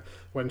Victoria,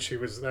 when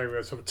they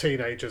were sort of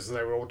teenagers and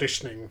they were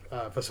auditioning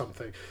for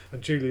something,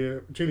 and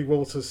Julie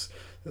Walters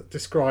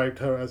described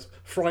her as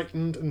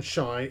frightened and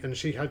shy, and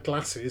she had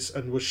glasses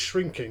and was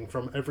shrinking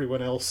from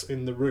everyone else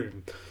in the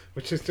room,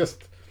 which is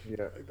just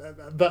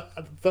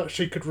that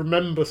she could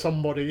remember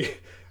somebody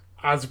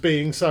as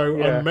being so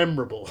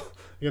unmemorable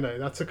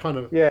That's a kind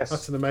of Yes.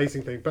 that's an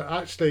amazing thing. But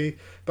actually,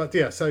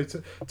 so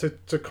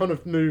to kind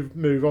of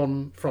move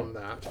on from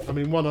that. I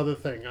mean, one other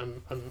thing,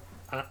 and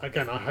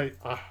again, I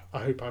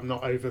hope I'm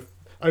not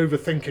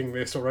overthinking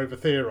this or over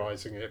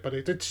theorizing it, but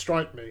it did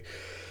strike me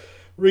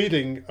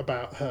reading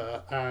about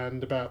her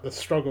and about the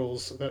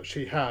struggles that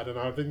she had, and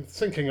I've been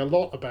thinking a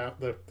lot about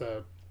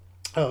the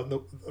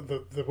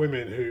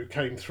women who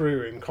came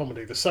through in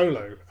comedy, the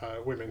solo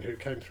women who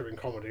came through in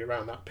comedy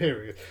around that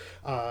period,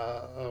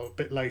 a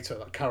bit later,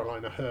 like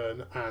Caroline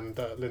Aherne and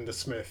Linda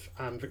Smith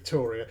and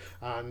Victoria,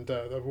 and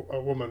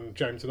a woman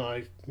James and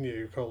I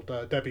knew called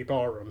Debbie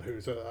Barham,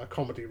 who's a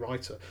comedy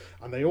writer,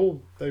 and they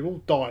all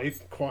died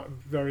quite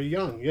very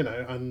young,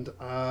 and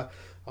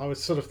I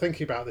was sort of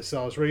thinking about this as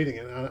I was reading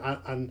it,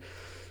 and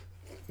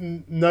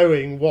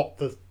knowing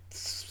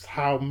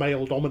how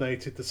male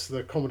dominated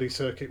the comedy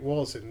circuit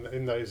was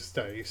in those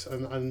days,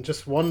 and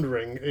just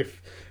wondering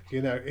if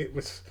it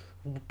was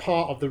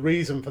part of the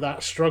reason for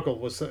that struggle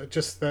was that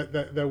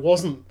that there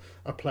wasn't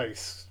a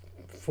place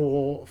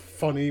for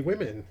funny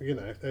women.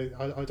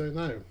 I don't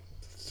know,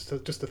 it's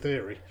just a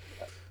theory.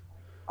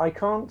 I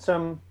can't.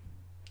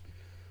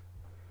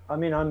 I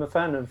mean, I'm a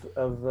fan of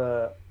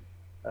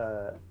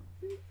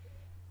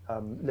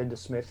Linda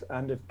Smith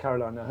and of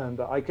Caroline Aherne,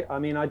 but I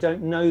mean, I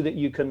don't know that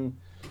you can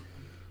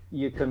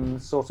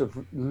sort of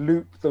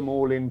loop them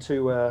all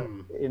into a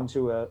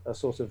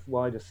sort of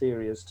wider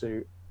theory as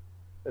to,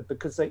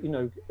 because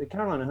Caroline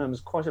Aherne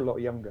was quite a lot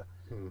younger,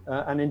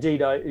 and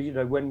indeed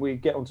when we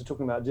get on to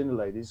talking about Dinner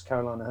Ladies,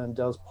 Caroline Aherne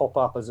does pop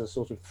up as a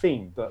sort of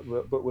theme, but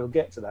we'll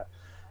get to that.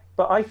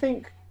 But I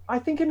think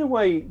in a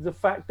way the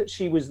fact that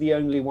she was the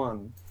only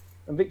one,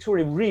 and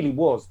Victoria really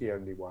was the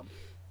only one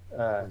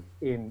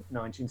in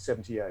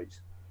 1978.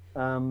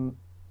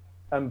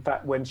 In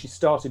fact, when she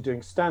started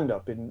doing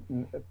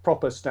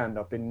proper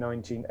stand-up in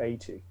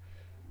 1980,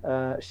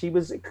 she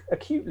was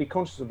acutely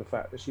conscious of the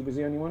fact that she was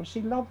the only one.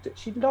 She loved it.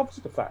 She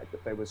loved the fact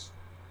that there was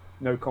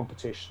no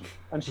competition,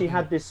 and she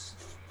had this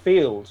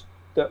field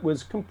that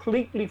was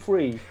completely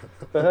free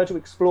for her to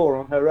explore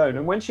on her own.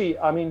 And when she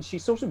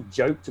sort of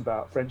joked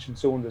about French and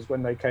Saunders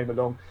when they came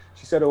along.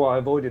 She said, "Oh, I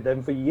avoided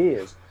them for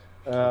years.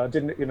 Don't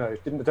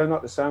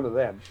like the sound of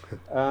them."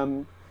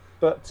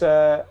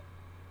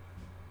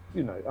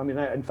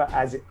 In fact,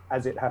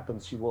 as it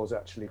happens, she was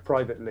actually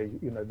privately,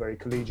 very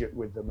collegiate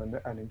with them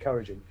and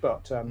encouraging.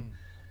 But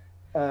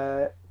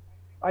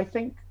I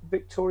think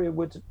Victoria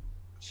would.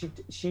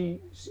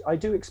 I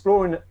do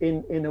explore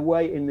in a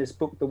way in this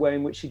book the way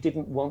in which she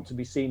didn't want to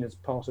be seen as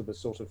part of a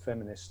sort of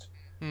feminist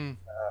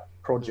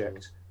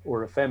project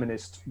or a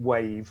feminist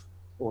wave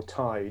or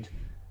tide.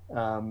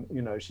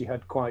 She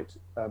had quite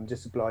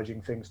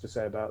disobliging things to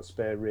say about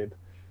spare rib,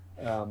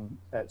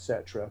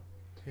 etc.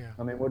 Yeah.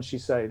 I mean, what did she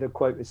say? The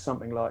quote is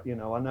something like, I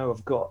know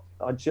I've got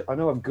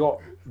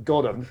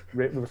them,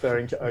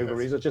 referring to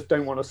ovaries. I just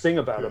don't want to sing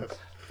about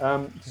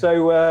them.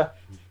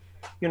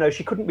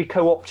 She couldn't be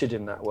co-opted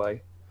in that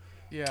way.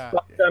 Yeah.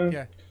 But,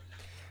 yeah.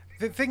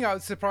 The thing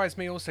that surprised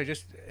me also,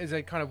 just as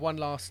a kind of one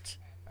last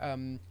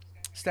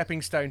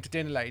stepping stone to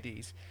Dinner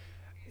Ladies,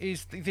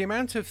 is the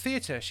amount of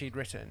theatre she'd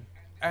written.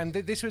 And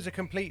this was a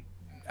complete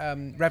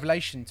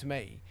revelation to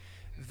me,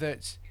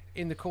 that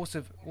in the course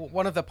of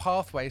one of the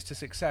pathways to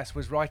success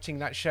was writing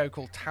that show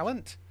called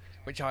Talent,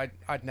 which I'd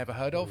never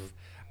heard of.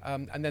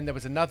 And then there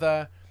was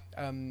another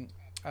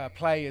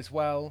play as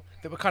well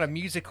that were kind of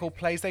musical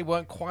plays. They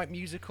weren't quite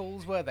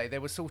musicals, were they? They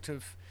were sort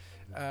of,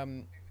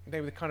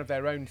 they were kind of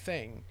their own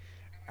thing.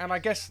 And I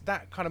guess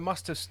that kind of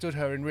must have stood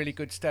her in really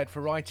good stead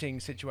for writing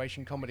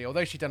situation comedy,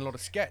 although she'd done a lot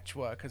of sketch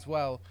work as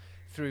well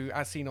through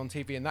As Seen on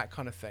TV and that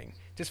kind of thing.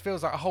 Just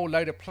feels like a whole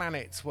load of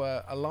planets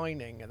were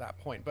aligning at that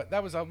point. But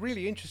that was a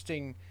really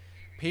interesting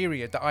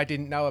period that I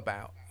didn't know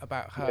about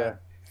her.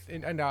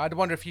 Yeah. And I'd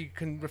wonder if you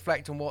can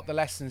reflect on what the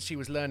lessons she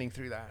was learning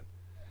through that.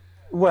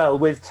 Well,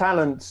 with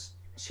Talent,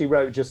 she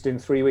wrote just in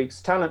 3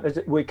 weeks. Talent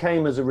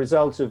came as a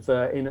result of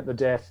In at the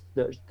Death,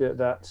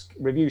 that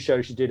review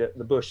show she did at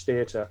the Bush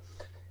Theatre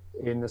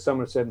in the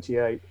summer of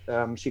 '78.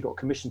 She got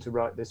commissioned to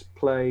write this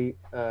play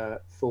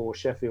for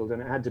Sheffield,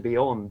 and it had to be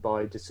on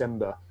by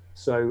December.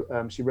 So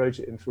she wrote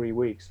it in 3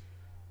 weeks.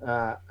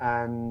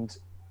 And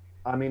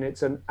I mean,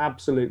 it's an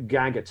absolute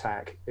gag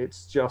attack.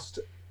 It's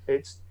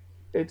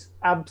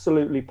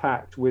absolutely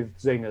packed with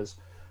zingers.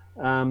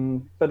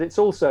 But it's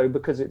also,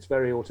 because it's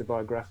very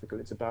autobiographical,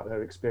 it's about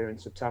her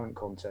experience of talent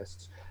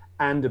contests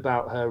and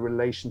about her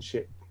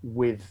relationship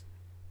with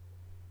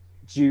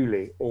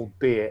Julie,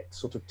 albeit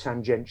sort of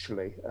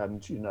tangentially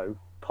and,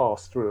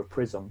 passed through a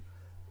prism,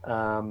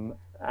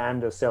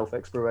 and a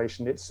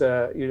self-exploration. It's,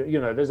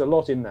 there's a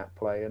lot in that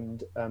play,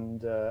 and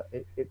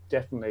it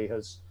definitely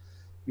has,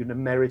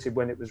 merited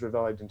when it was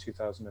revived in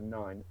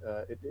 2009.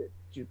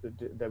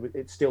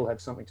 It still had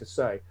something to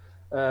say.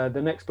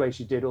 The next play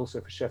she did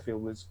also for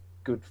Sheffield was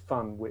Good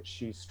Fun, which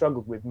she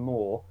struggled with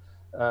more,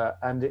 but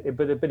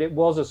it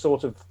was a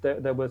sort of,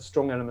 there were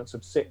strong elements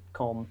of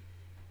sitcom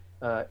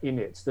in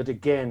it, that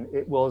again,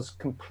 it was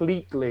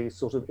completely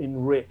sort of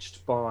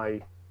enriched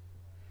by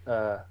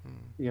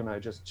you know,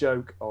 just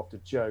joke after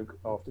joke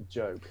after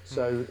joke.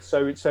 So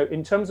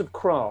in terms of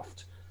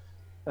craft,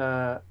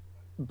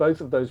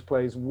 both of those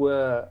plays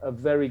were a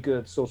very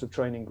good sort of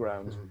training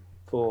ground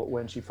for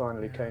when she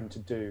finally came to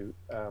do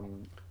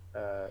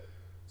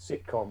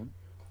sitcom.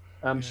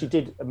 She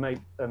did make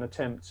an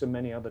attempt, so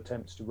many other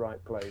attempts to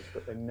write plays,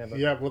 but they never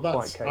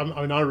quite came.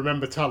 I mean, I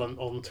remember Talent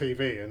on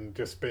TV and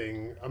just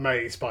being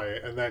amazed by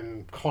it, and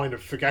then kind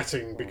of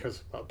forgetting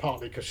because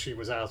partly because she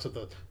was out of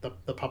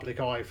the public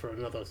eye for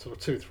another sort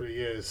of 2-3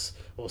 years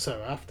or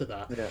so after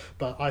that. Yeah.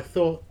 But I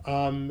thought,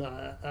 and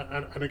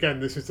again,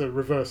 this is the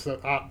reverse,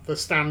 that the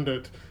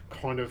standard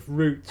kind of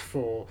route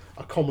for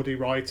a comedy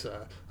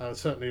writer,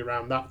 certainly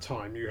around that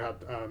time, you had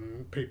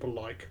people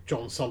like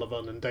John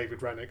Sullivan and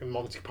David Rennick and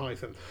Monty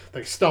Python.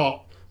 They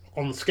start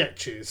on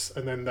sketches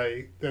and then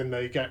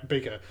they get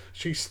bigger.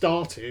 She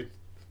started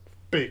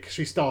big.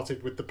 She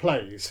started with the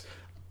plays,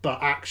 but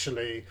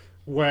actually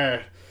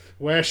where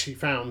she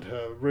found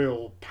her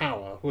real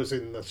power was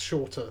in the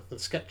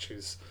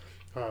sketches.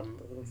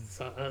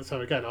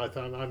 So again,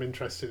 I'm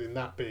interested in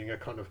that being a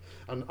kind of,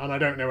 and I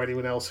don't know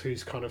anyone else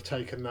who's kind of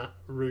taken that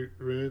route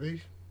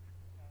really.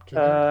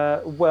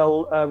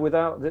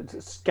 Without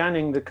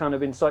scanning the kind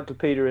of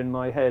encyclopedia in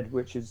my head,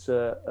 which is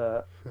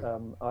I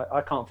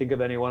can't think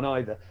of anyone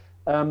either.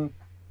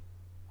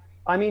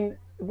 I mean,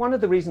 one of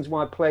the reasons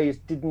why plays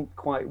didn't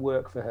quite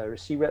work for her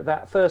is she read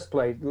that first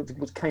play,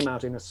 which came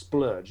out in a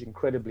splurge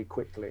incredibly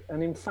quickly,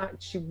 and in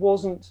fact she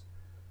wasn't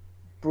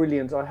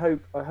brilliant. I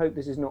hope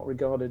this is not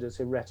regarded as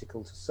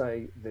heretical to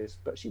say this,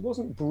 but she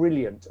wasn't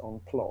brilliant on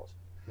plot,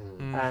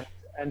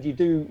 and you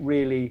do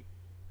really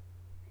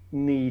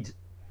need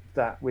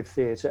that with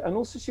theatre. And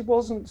also she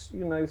wasn't,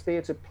 you know,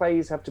 theatre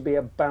plays have to be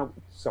about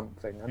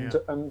something,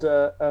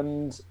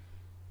 and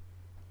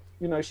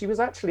you know, she was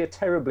actually a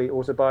terribly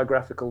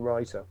autobiographical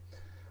writer,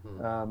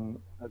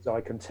 as I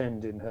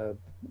contend in her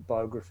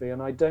biography,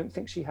 and I don't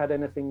think she had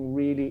anything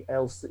really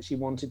else that she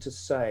wanted to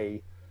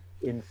say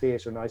in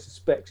theatre, and I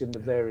suspect in the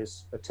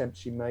various attempts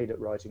she made at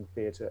writing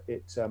theatre,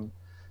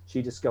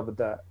 she discovered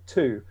that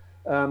too.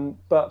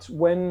 But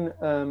when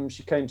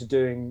she came to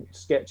doing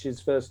sketches,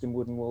 first in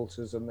Wood and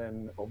Walters, and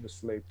then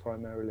obviously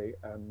primarily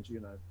and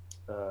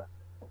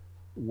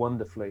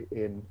wonderfully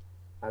in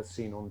As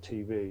Seen on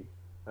TV,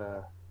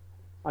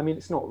 I mean,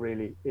 it's not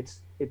really.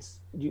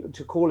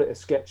 To call it a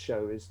sketch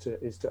show is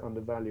to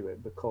undervalue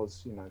it,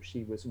 because you know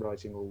she was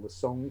writing all the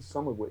songs,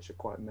 some of which are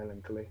quite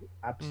melancholy,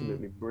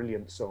 absolutely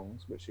brilliant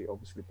songs, which she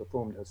obviously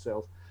performed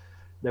herself.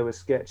 There were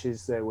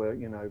sketches, there were,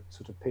 you know,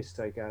 sort of piss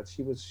take ads.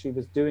 She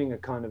was doing a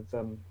kind of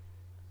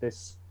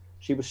this.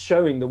 She was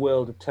showing the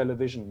world of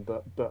television,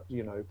 but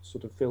you know,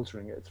 sort of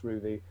filtering it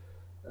through the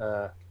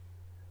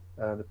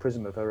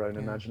prism of her own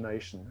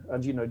imagination,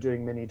 and you know,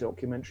 doing mini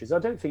documentaries. I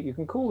don't think you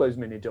can call those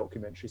mini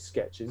documentary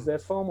sketches. They're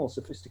far more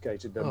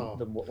sophisticated than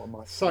what one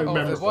might.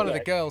 One of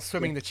the girls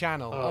swimming the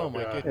channel. Oh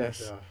my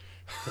goodness.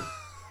 Yeah.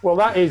 Well,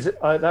 that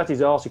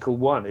is Article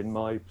 1 in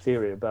my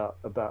theory about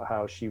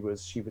how she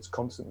was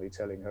constantly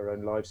telling her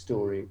own life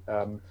story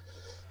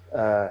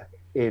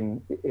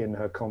in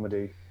her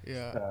comedy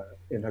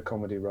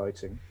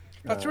writing.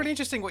 That's really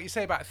interesting what you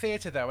say about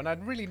theatre, though, and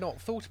I'd really not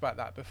thought about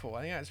that before.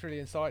 I think that's really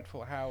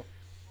insightful. How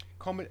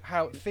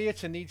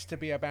theatre needs to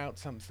be about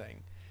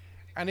something,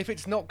 and if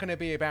it's not going to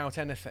be about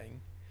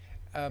anything,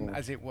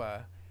 as it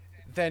were,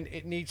 then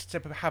it needs to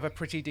have a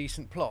pretty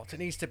decent plot. It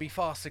needs to be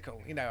farcical.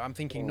 You know, I'm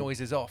thinking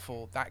Noises Off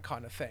or that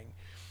kind of thing.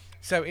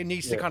 So it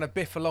needs to kind of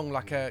biff along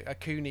like a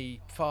Cooney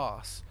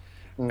farce.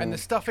 And the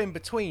stuff in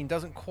between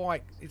doesn't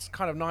quite. It's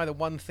kind of neither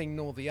one thing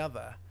nor the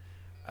other.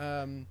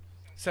 So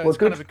it's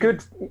kind of a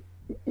good.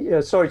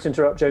 Yeah, sorry to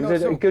interrupt,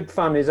 James. Good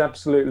fun is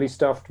absolutely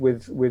stuffed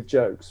with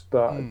jokes,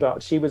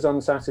 but she was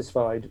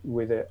unsatisfied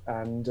with it,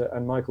 and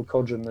Michael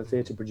Codron, the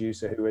theatre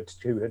producer who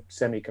had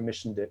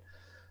semi-commissioned it,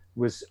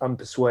 was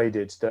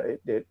unpersuaded that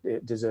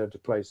it deserved a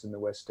place in the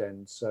West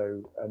End.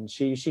 So, and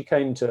she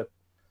came to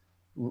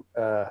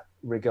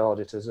regard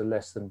it as a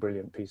less than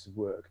brilliant piece of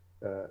work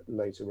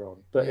later on.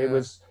 But it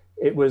was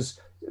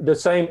the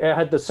same. It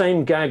had the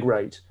same gag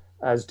rate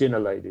as Dinner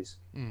Ladies,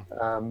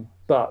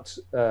 but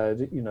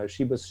you know,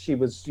 she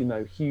was you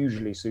know,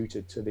 hugely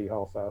suited to the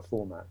half-hour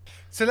format.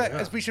 So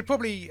as we should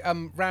probably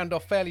round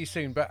off fairly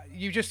soon, but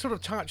you just sort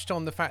of touched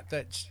on the fact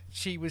that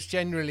she was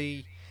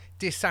generally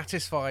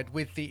dissatisfied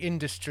with the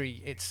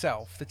industry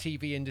itself, the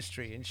TV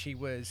industry, and she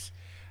was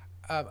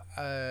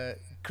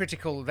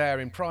critical there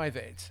in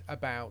private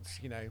about,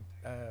 you know,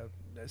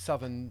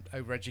 southern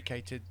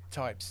overeducated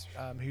types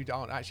who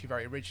aren't actually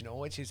very original,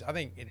 which is, I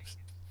think, it's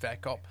fair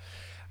cop.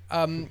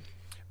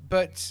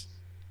 But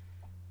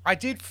I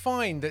did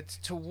find that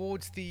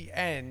towards the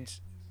end,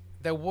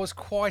 there was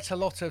quite a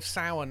lot of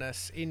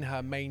sourness in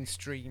her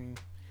mainstream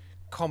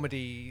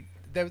comedy.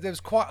 There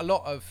was quite a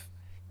lot of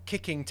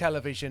kicking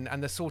television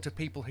and the sort of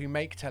people who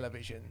make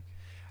television.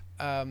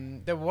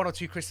 There were one or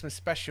two Christmas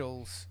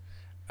specials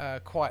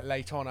quite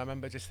late on. I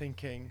remember just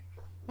thinking,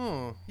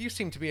 you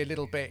seem to be a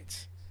little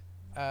bit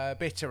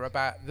bitter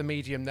about the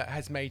medium that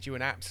has made you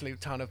an absolute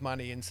ton of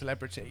money in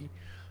celebrity.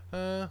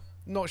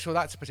 Not sure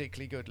that's a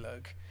particularly good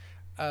look.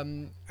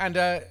 And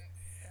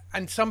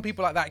some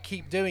people like that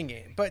keep doing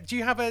it. But do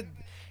you have a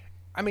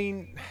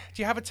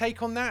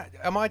take on that?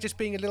 Am I just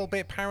being a little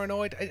bit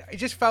paranoid? It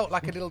just felt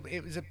like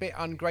it was a bit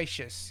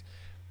ungracious,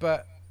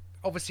 but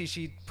obviously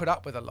she put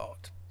up with a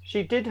lot.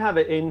 She did have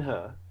it in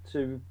her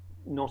to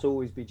not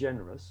always be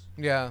generous.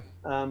 Yeah.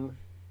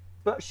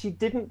 But she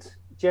didn't,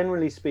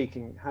 generally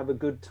speaking, have a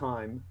good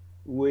time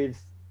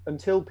with,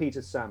 until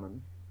Peter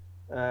Salmon,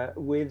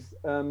 with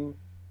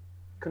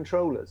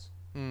controllers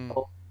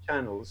of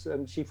channels.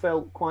 And she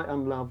felt quite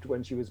unloved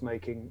when she was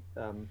making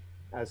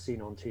As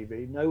Seen on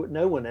TV.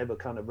 No one ever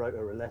kind of wrote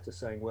her a letter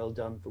saying, well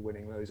done for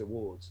winning those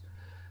awards.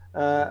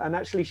 And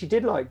actually she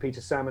did like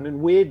Peter Salmon. And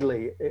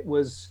weirdly, it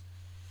was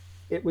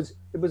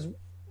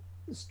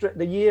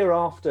the year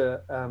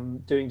after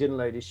doing Dinner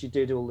Ladies, she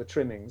did all the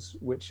trimmings,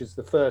 which is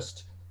the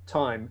first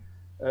time,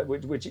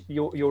 which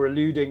you're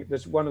alluding.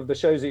 There's one of the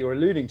shows that you're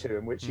alluding to,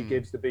 in which she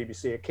gives the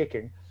BBC a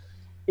kicking,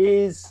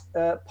 is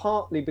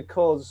partly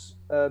because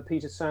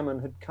Peter Salmon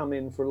had come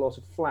in for a lot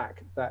of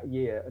flack that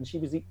year, and she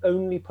was the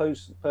only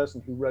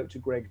person who wrote to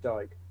Greg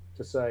Dyke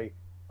to say,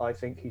 "I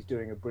think he's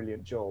doing a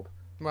brilliant job,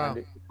 and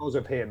it's because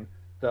of him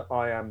that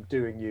I am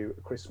doing you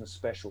a Christmas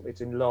special.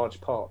 It's in large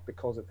part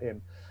because of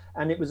him."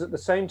 And it was at the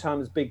same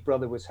time as Big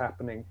Brother was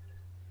happening,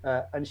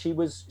 and she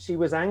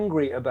was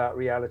angry about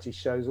reality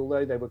shows,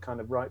 although they were kind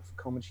of right for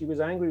comedy. She was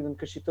angry with them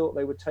because she thought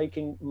they were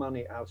taking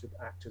money out of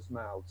actors'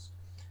 mouths.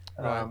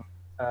 Right.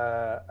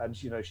 And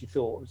she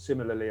thought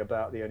similarly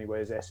about The Only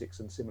Way Is Essex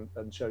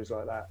and shows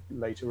like that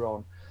later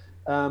on.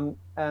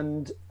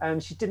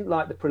 And she didn't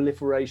like the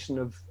proliferation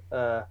of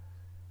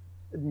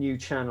new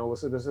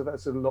channels. So there's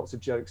lots of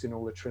jokes in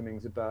all the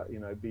trimmings about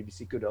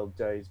BBC Good Old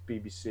Days,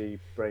 BBC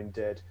Brain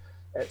Dead,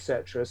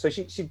 etc. So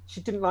she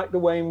didn't like the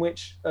way in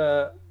which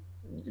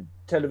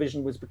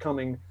television was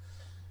becoming,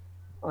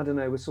 I don't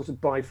know, was sort of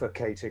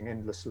bifurcating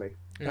endlessly.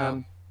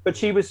 Yeah. But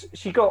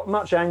she got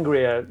much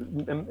angrier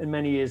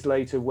many years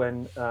later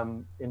when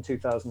in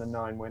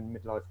 2009, when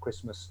Midlife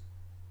Christmas,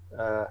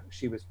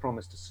 she was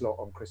promised a slot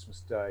on Christmas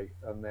Day,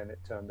 and then it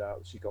turned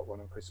out she got one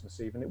on Christmas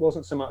Eve. And it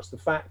wasn't so much the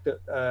fact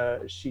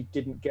that she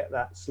didn't get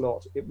that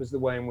slot, it was the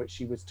way in which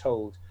she was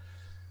told.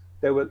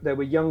 There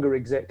were younger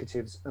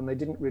executives, and they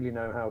didn't really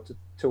know how to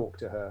talk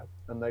to her,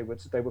 and they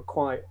were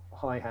quite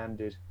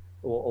high-handed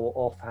or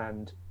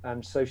offhand,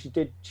 and so she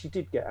did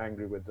get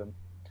angry with them,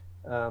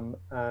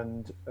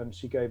 and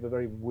she gave a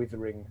very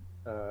withering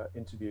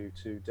interview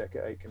to Decca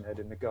Aikenhead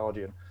in The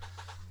Guardian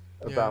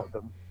about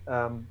them.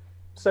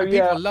 So and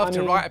people love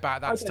to write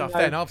about that stuff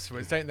then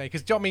afterwards, don't they?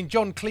 Because John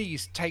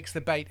Cleese takes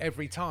the bait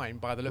every time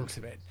by the looks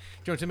of it.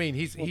 Do you know what I mean?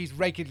 He's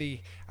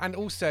regularly, and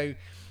also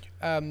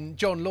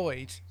John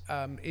Lloyd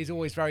is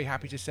always very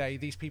happy to say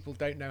these people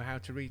don't know how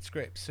to read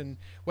scripts. And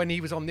when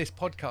he was on this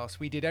podcast,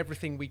 we did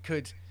everything we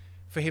could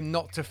for him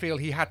not to feel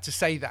he had to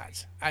say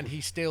that, and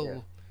he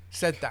still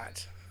said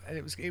that, and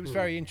it was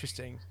very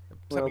interesting.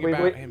 Something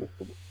about him.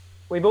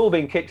 We've all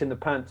been kicked in the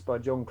pants by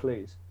John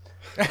Cleese.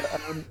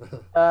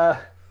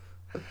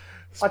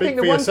 Speak I think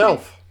for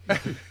yourself.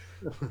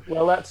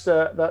 Well,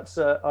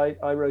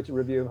 I wrote a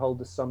review of Hold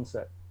the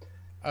Sunset.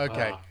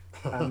 Okay.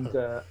 And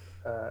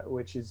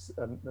which is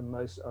the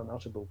most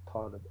unutterable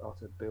part of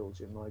utter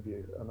bilge in my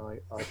view, and I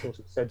sort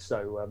of said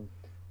so.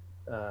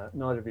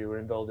 Neither of you were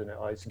involved in it.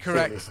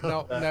 Correct.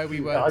 No,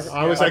 we weren't.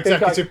 I was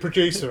executive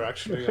producer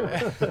actually.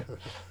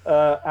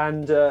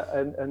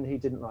 And he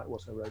didn't like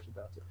what I wrote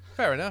about it.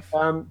 Fair enough.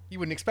 You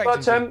wouldn't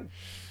expect him to.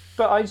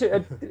 But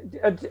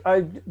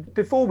I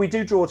before we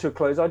do draw to a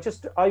close,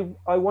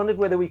 I wondered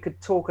whether we could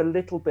talk a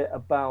little bit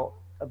about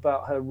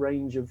her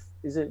range of.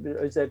 Is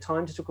there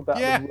time to talk about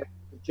the range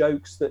of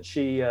jokes that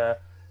she?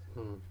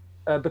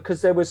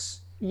 Because there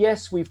was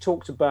we've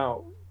talked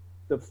about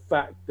the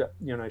fact that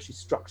she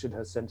structured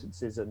her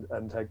sentences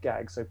and her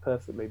gags so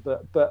perfectly,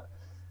 but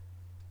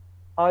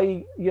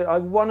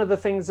one of the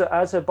things that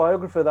as a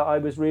biographer that I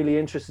was really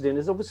interested in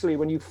is obviously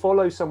when you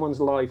follow someone's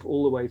life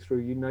all the way through,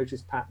 you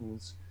notice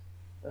patterns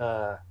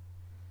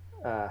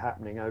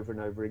happening over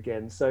and over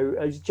again. So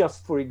as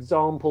just for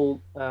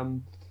example,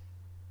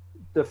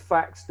 the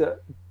fact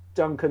that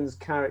Duncan's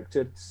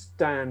character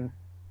Stan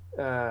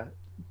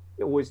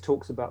always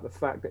talks about the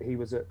fact that he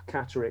was at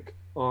Catterick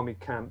Army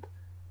Camp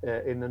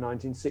in the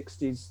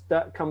 1960s.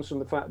 That comes from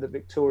the fact that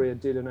Victoria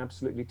did an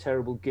absolutely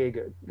terrible gig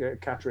at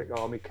Catterick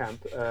Army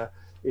Camp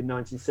in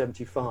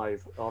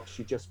 1975 after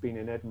she'd just been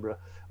in Edinburgh.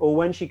 Or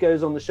when she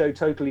goes on the show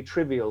Totally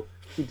Trivial,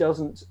 she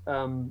doesn't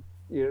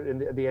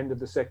at the end of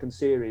the second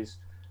series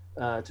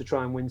to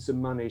try and win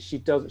some money,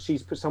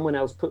 someone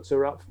else puts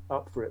her up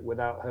for it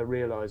without her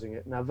realizing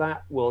it. Now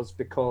that was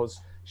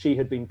because she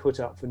had been put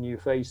up for New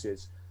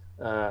Faces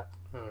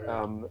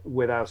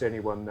without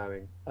anyone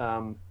knowing.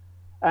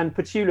 And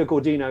Petula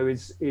Gordino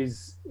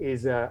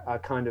is a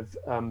kind of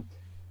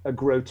a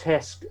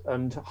grotesque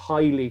and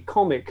highly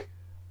comic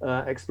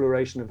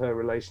exploration of her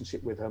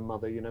relationship with her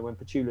mother. When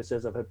Petula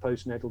says, "I've had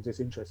postnatal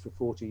disinterest for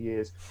 40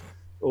 years,"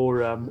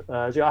 Or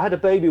I had a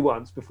baby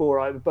once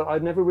before, but I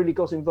never really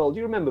got involved. Do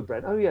you remember,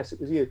 Brent? Oh yes,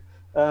 it was you.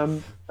 I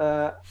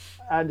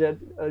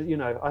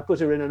put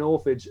her in an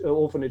orphanage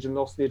and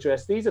lost the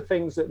address. These are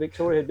things that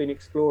Victoria had been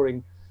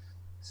exploring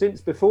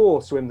since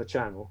before Swim the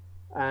Channel,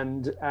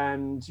 and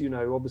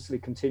obviously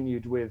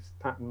continued with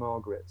Pat and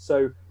Margaret.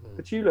 So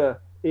Petula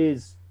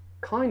is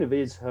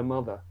her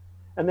mother.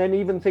 And then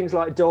even things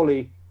like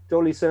Dolly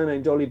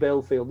surname Dolly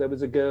Belfield. There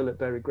was a girl at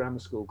Berry Grammar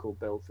School called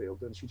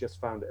Belfield, and she just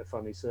found it a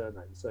funny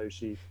surname. So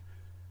she,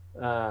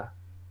 and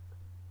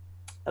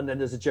then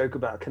there's a joke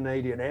about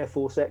Canadian Air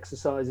Force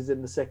exercises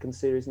in the second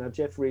series. Now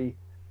Jeffrey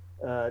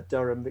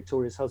Durham,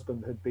 Victoria's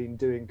husband, had been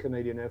doing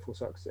Canadian Air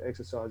Force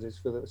exercises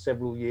for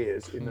several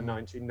years in the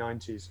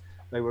 1990s.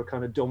 They were a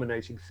kind of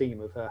dominating theme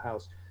of her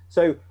house.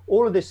 So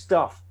all of this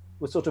stuff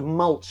was sort of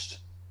mulched.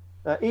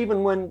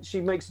 Even when she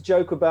makes a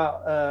joke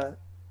about,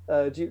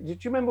 do you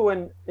remember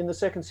when in the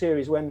second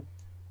series when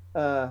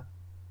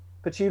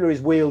Petula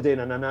is wheeled in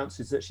and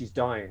announces that she's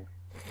dying,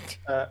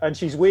 and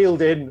she's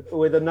wheeled in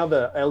with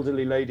another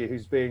elderly lady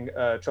who's being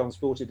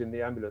transported in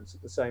the ambulance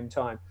at the same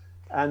time,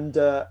 and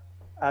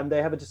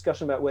they have a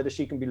discussion about whether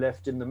she can be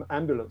left in the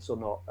ambulance or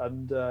not,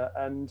 and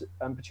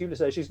Petula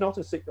says she's not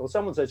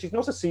someone says she's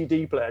not a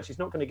CD player, she's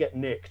not going to get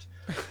nicked,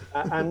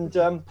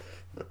 and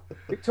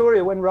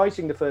Victoria, when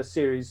writing the first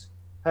series,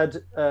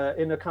 had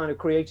in a kind of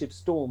creative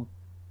storm,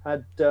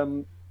 had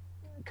come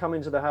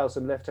into the house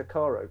and left her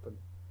car open,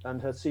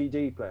 and her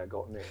CD player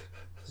got nicked.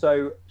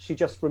 So she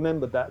just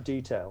remembered that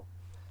detail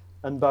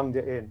and bunged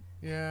it in.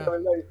 Yeah.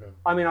 So,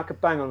 I mean, I could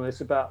bang on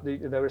this about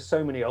there are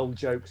so many old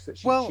jokes that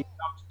she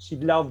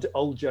loved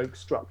old joke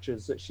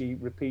structures that she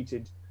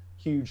repeated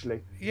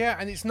hugely. Yeah,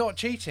 and it's not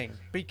cheating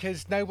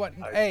because no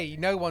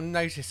one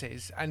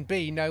notices, and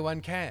B, no one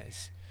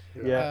cares.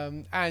 Yeah.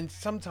 And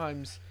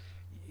sometimes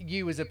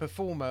you as a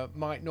performer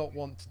might not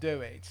want to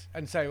do it,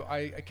 and so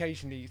I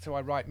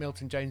write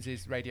Milton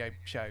Jones's radio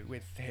show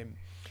with him,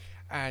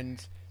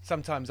 and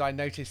sometimes I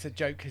notice a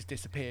joke has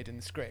disappeared in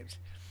the script,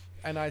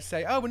 and I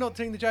say, oh, we're not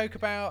doing the joke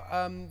about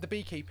the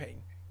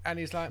beekeeping, and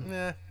he's like,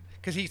 nah,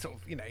 because he's sort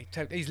of,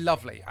 he's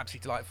lovely,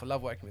 absolutely delightful,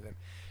 love working with him,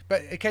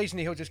 but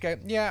occasionally he'll just go,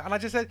 yeah, and I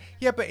just said,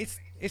 yeah, but it's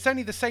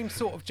only the same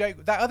sort of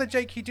joke, that other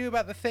joke you do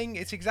about the thing,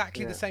 it's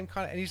exactly the same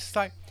kind of, and he's just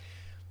like,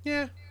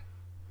 yeah,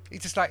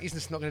 he's just not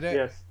going to do it.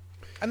 Yes.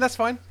 And that's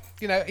fine.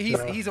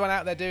 He's the one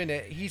out there doing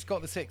it. He's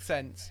got the sixth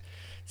sense.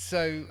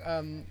 So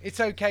it's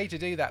okay to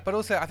do that. But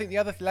also, I think the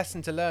other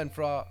lesson to learn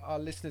for our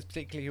listeners,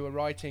 particularly who are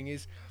writing,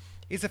 is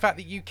the fact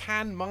that you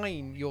can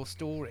mine your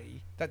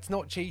story. That's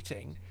not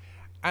cheating.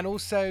 And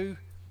also,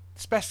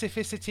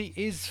 specificity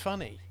is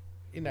funny.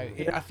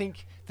 I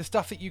think the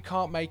stuff that you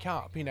can't make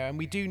up, and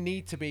we do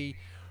need to be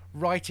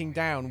writing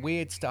down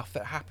weird stuff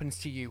that happens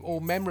to you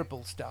or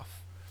memorable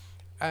stuff.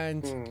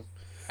 And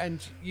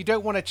you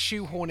don't want to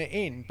shoehorn it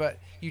in, but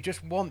you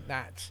just want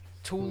that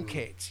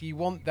toolkit. You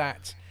want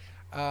that,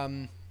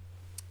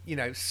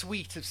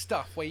 suite of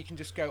stuff where you can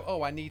just go,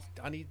 oh, I need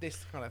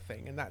this kind of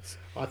thing, and that's.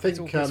 I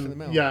think,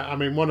 yeah. I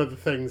mean, one of the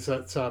things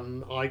that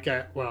I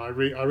get when I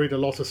read a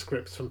lot of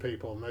scripts from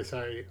people, and they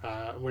say,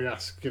 we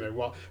ask,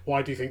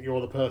 why do you think you're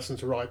the person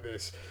to write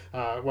this?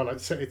 Well,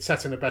 it's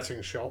set in a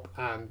betting shop,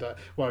 and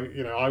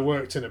I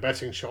worked in a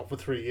betting shop for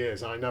 3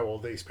 years, and I know all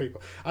these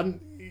people, and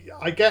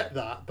I get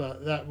that,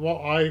 but what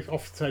I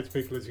often say to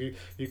people is you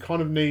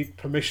kind of need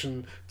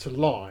permission to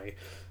lie,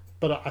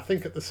 but I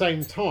think at the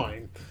same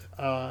time,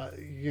 a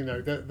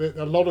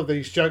lot of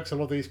these jokes, a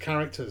lot of these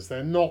characters,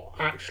 they're not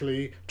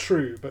actually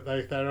true, but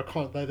there's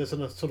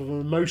a sort of an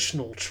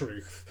emotional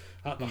truth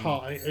at the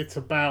heart. It's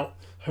about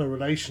her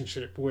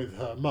relationship with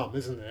her mum,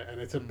 isn't it?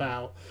 And it's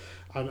about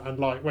and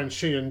like when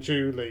she and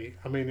Julie,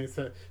 I mean, it's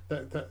sort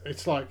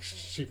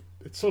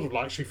of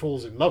like she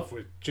falls in love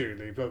with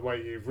Julie, the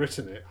way you've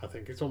written it. I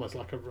think it's almost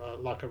like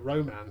a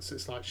romance.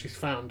 It's like she's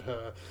found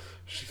her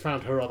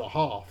other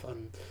half,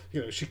 and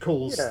she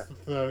calls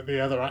the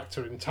other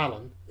actor in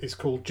Talon is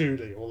called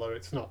Julie, although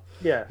it's not.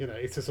 Yeah.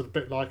 It's a sort of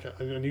bit like it,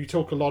 and you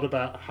talk a lot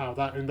about how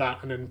that and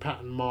in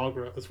Pat and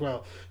Margaret as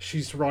well.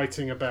 She's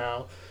writing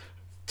about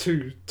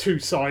two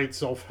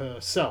sides of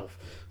herself.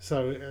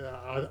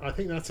 So I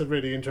think that's a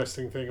really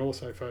interesting thing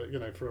also for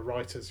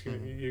writers.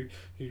 You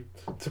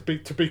to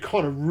be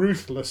kind of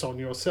ruthless on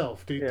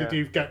yourself. Did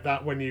you get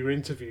that when you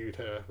interviewed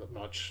her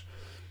much?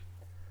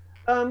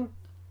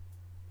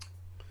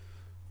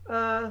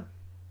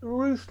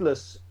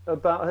 Ruthless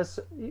about her.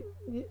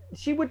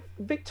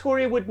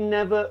 Victoria would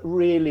never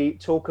really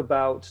talk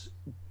about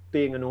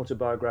being an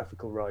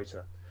autobiographical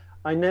writer.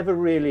 I never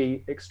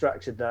really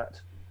extracted that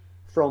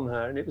from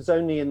her, and it was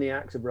only in the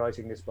act of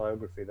writing this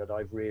biography that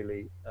I've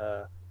really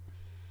that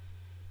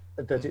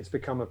it's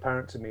become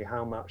apparent to me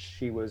how much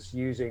she was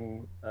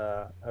using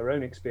her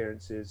own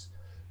experiences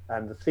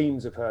and the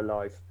themes of her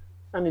life,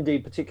 and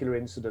indeed particular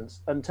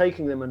incidents, and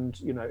taking them and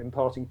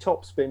imparting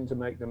top spin to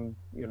make them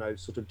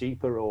sort of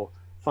deeper or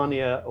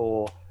funnier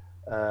or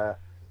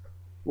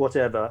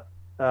whatever.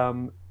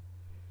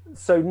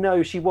 So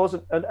no, she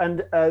wasn't,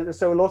 and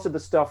so a lot of the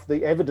stuff,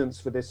 the evidence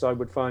for this, I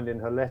would find in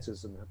her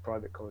letters and her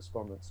private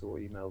correspondence or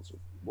emails or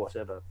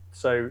whatever.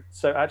 So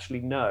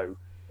actually, no.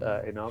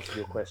 In answer to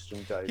your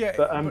question, Dave. Yeah,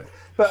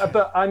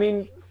 But I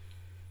mean,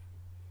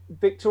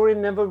 Victoria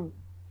never.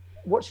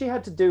 What she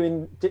had to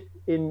do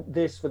in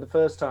this for the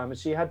first time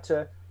is she had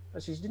to.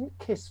 She didn't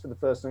kiss for the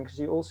first time because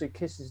she also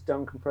kisses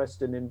Duncan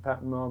Preston in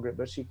Pat and Margaret,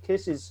 but she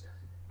kisses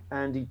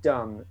Andy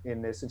Dunn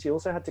in this, and she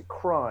also had to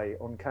cry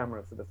on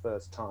camera for the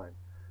first time.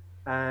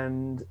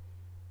 And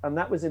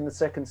that was in the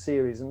second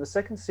series. And the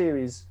second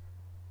series,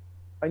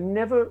 I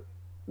never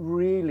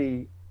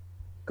really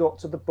got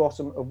to the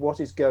bottom of what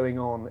is going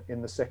on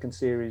in the second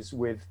series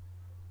with,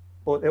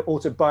 or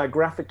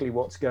autobiographically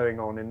what's going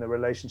on in the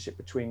relationship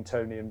between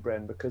Tony and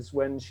Bren, because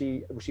when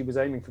she was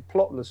aiming for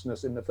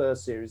plotlessness in the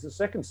first series, the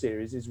second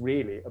series is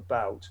really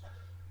about,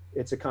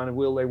 it's a kind of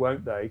will they,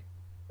 won't they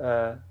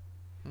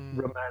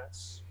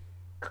romance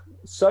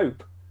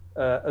soap,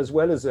 as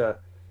well as a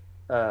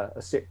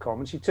sitcom.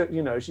 And she took,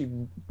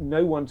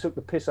 no one took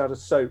the piss out of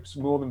soaps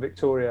more than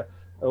Victoria,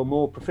 or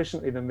more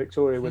proficiently than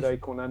Victoria with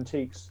Acorn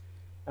Antiques,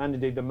 and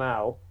indeed the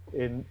Mal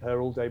in her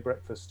all-day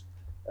breakfast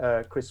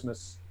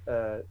Christmas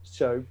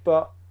show.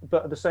 But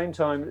at the same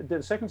time,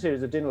 the second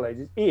series of Dinner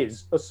Ladies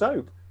is a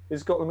soap.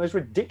 It's got the most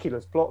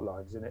ridiculous plot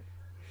lines in it.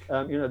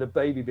 The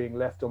baby being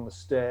left on the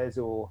stairs,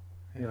 or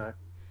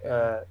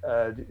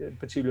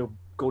Petulio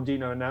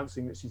Gordino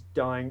announcing that she's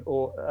dying,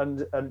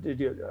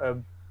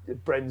 and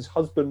Bren's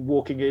husband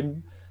walking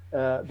in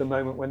the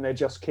moment when they're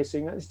just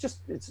kissing. It's just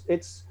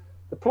it's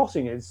the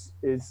plotting is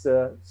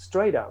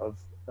straight out of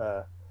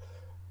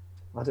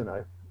I don't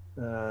know,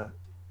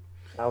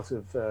 out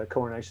of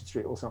Coronation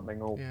Street or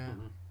something,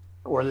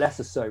 or a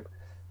lesser soap.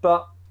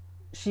 But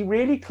she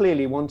really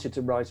clearly wanted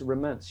to write a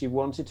romance. She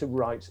wanted to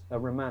write a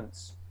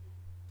romance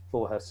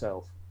for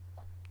herself,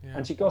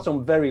 and she got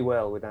on very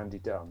well with Andy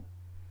Dunn.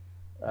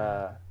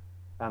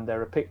 And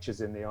there are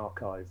pictures in the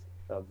archive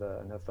of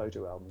in her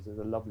photo albums. There's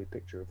a lovely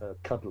picture of her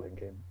cuddling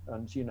him,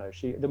 and she,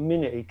 the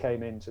minute he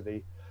came into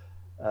the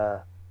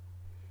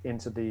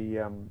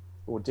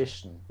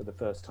audition for the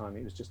first time,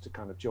 he was just a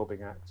kind of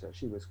jobbing actor.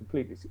 She was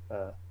completely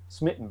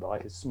smitten by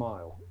his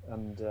smile,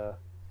 and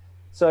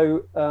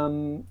so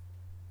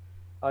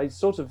I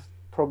sort of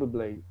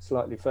probably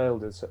slightly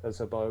failed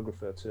as a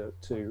biographer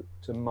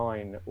to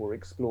mine or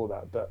explore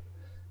that, but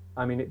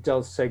I mean, it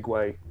does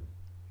segue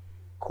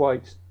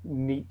quite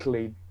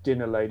neatly,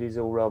 Dinner Ladies,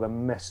 or rather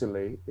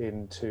messily,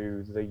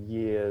 into the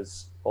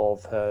years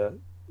of her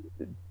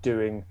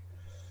doing,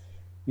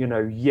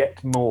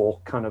 yet more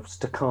kind of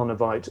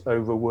Stakhanovite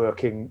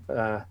overworking,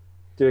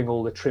 doing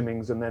all the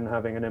trimmings and then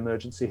having an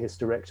emergency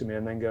hysterectomy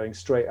and then going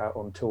straight out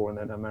on tour, and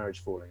then her marriage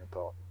falling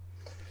apart.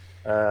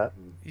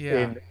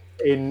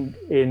 In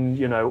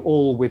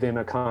all within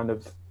a kind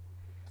of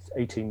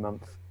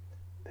 18-month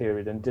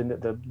period. And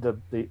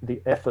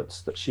the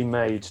efforts that she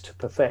made to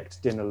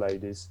perfect Dinner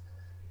Ladies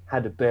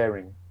had a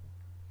bearing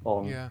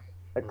on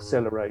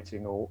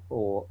accelerating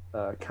or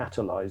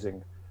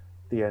catalyzing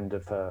the end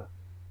of her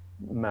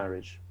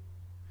marriage.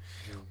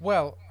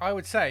 Well, I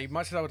would say,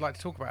 much as I would like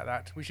to talk about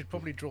that, we should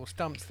probably draw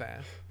stumps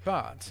there,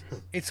 but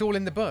it's all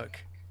in the book.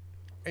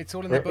 It's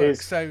all in the book.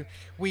 Is. So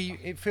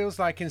it feels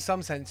like, in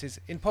some senses,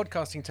 in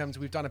podcasting terms,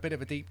 we've done a bit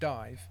of a deep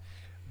dive,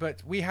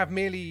 but we have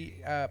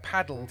merely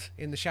paddled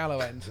in the shallow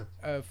end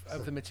of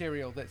the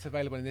material that's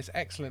available in this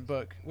excellent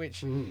book,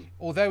 which,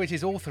 although it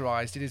is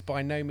authorized, it is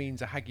by no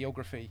means a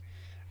hagiography.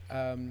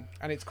 And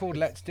it's called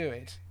Let's Do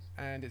It,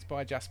 and it's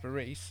by Jasper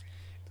Rees.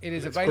 It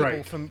is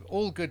available from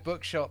all good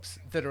bookshops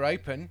that are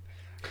open.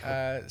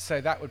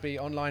 So that would be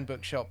online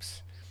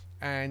bookshops.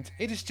 And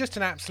it is just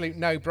an absolute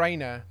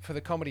no-brainer for the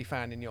comedy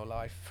fan in your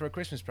life for a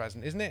Christmas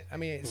present, isn't it? I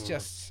mean, it's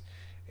just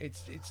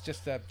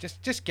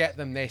get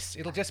them this.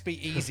 It'll just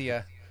be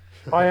easier.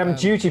 I am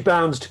duty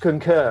bound to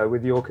concur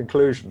with your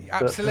conclusion.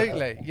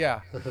 Absolutely,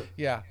 yeah.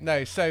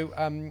 No,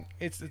 so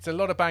it's a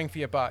lot of bang for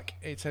your buck.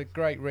 It's a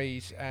great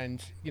read,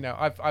 and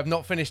I've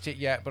not finished it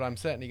yet, but I'm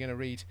certainly going to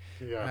read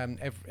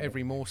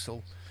every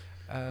morsel.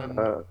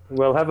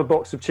 Well, have a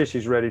box of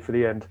tissues ready for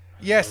the end.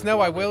 Yes, no,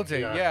 I will do.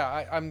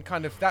 Yeah, I'm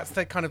kind of, that's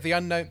the kind of the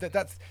unknown.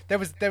 There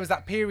was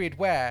that period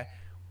where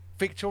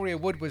Victoria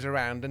Wood was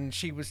around,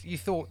 and you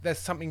thought there's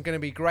something going to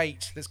be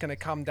great that's going to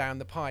come down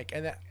the pike,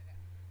 and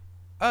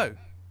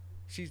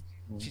she's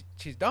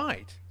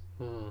died.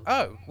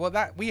 Oh, well,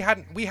 that we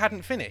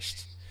hadn't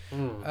finished.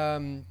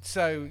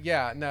 So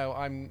yeah, no,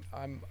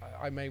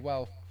 I may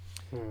well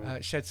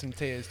shed some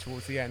tears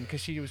towards the end,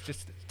 because she was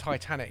just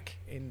titanic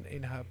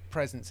in her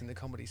presence in the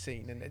comedy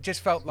scene, and it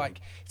just felt like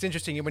it's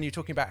interesting when you're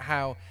talking about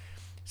how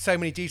so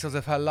many details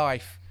of her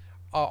life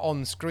are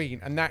on screen,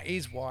 and that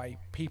is why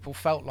people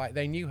felt like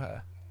they knew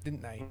her,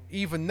 didn't they?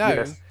 Even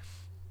though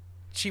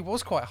she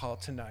was quite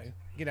hard to know,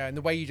 and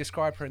the way you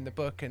describe her in the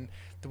book, and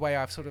the way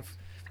I've sort of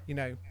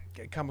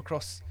come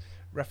across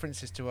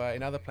references to her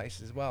in other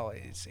places as well,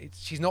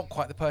 she's not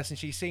quite the person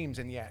she seems,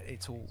 and yet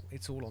it's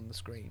all on the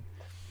screen.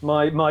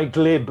 My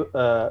glib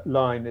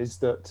line is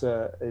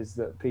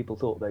that people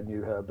thought they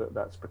knew her, but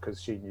that's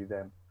because she knew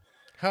them.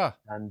 Huh.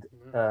 And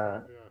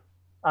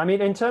I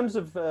mean, in terms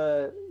of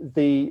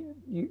she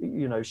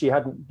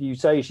hadn't. You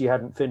say she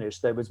hadn't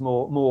finished. There was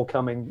more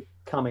coming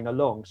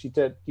along. She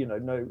did.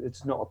 No,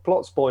 it's not a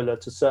plot spoiler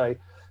to say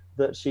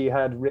that she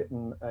had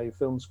written a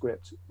film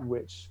script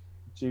which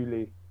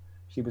she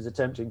was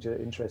attempting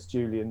to interest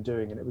Julie in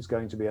doing, and it was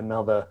going to be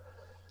another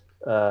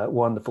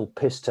wonderful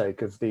piss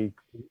take of the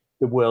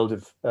world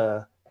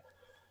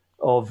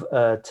of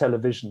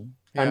television.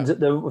 Yeah. And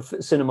the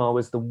cinema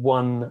was the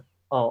one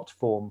art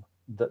form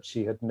that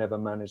she had never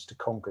managed to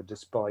conquer,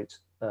 despite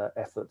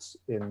efforts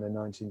in the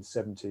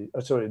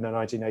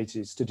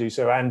 1980s to do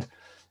so, and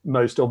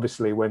most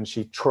obviously when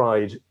she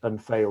tried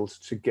and failed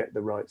to get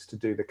the rights to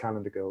do the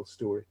Calendar Girls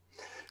story.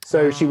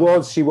 So she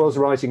was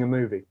writing a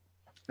movie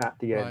at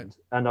the end,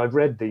 and I've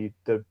read the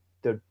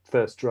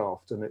first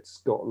draft, and it's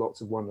got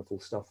lots of wonderful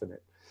stuff in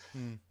it.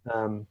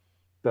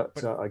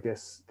 But I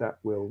guess that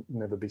will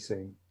never be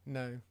seen.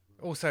 No.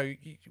 Also,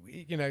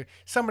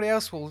 somebody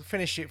else will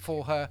finish it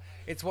for her.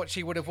 It's what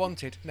she would have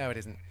wanted. No, it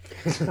isn't.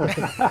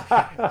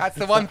 That's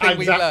the one thing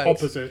we learned.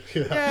 Opposite.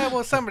 Yeah,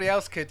 well, somebody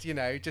else could,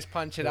 just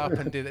punch it up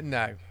and do that.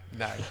 No,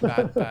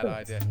 bad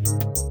idea.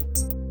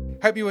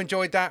 Hope you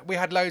enjoyed that. We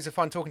had loads of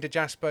fun talking to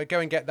Jasper. Go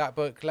and get that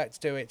book. Let's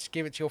do it.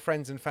 Give it to your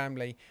friends and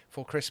family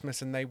for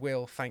Christmas, and they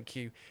will thank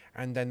you.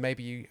 And then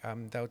maybe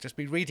they'll just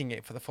be reading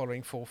it for the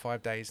following 4 or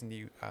 5 days,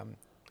 and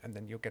and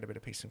then you'll get a bit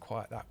of peace and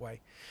quiet that way.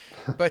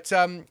 But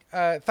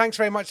thanks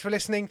very much for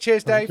listening.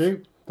 Cheers, Dave.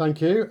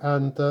 Thank you.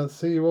 And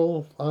see you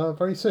all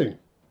very soon.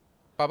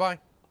 Bye-bye.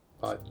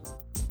 Bye.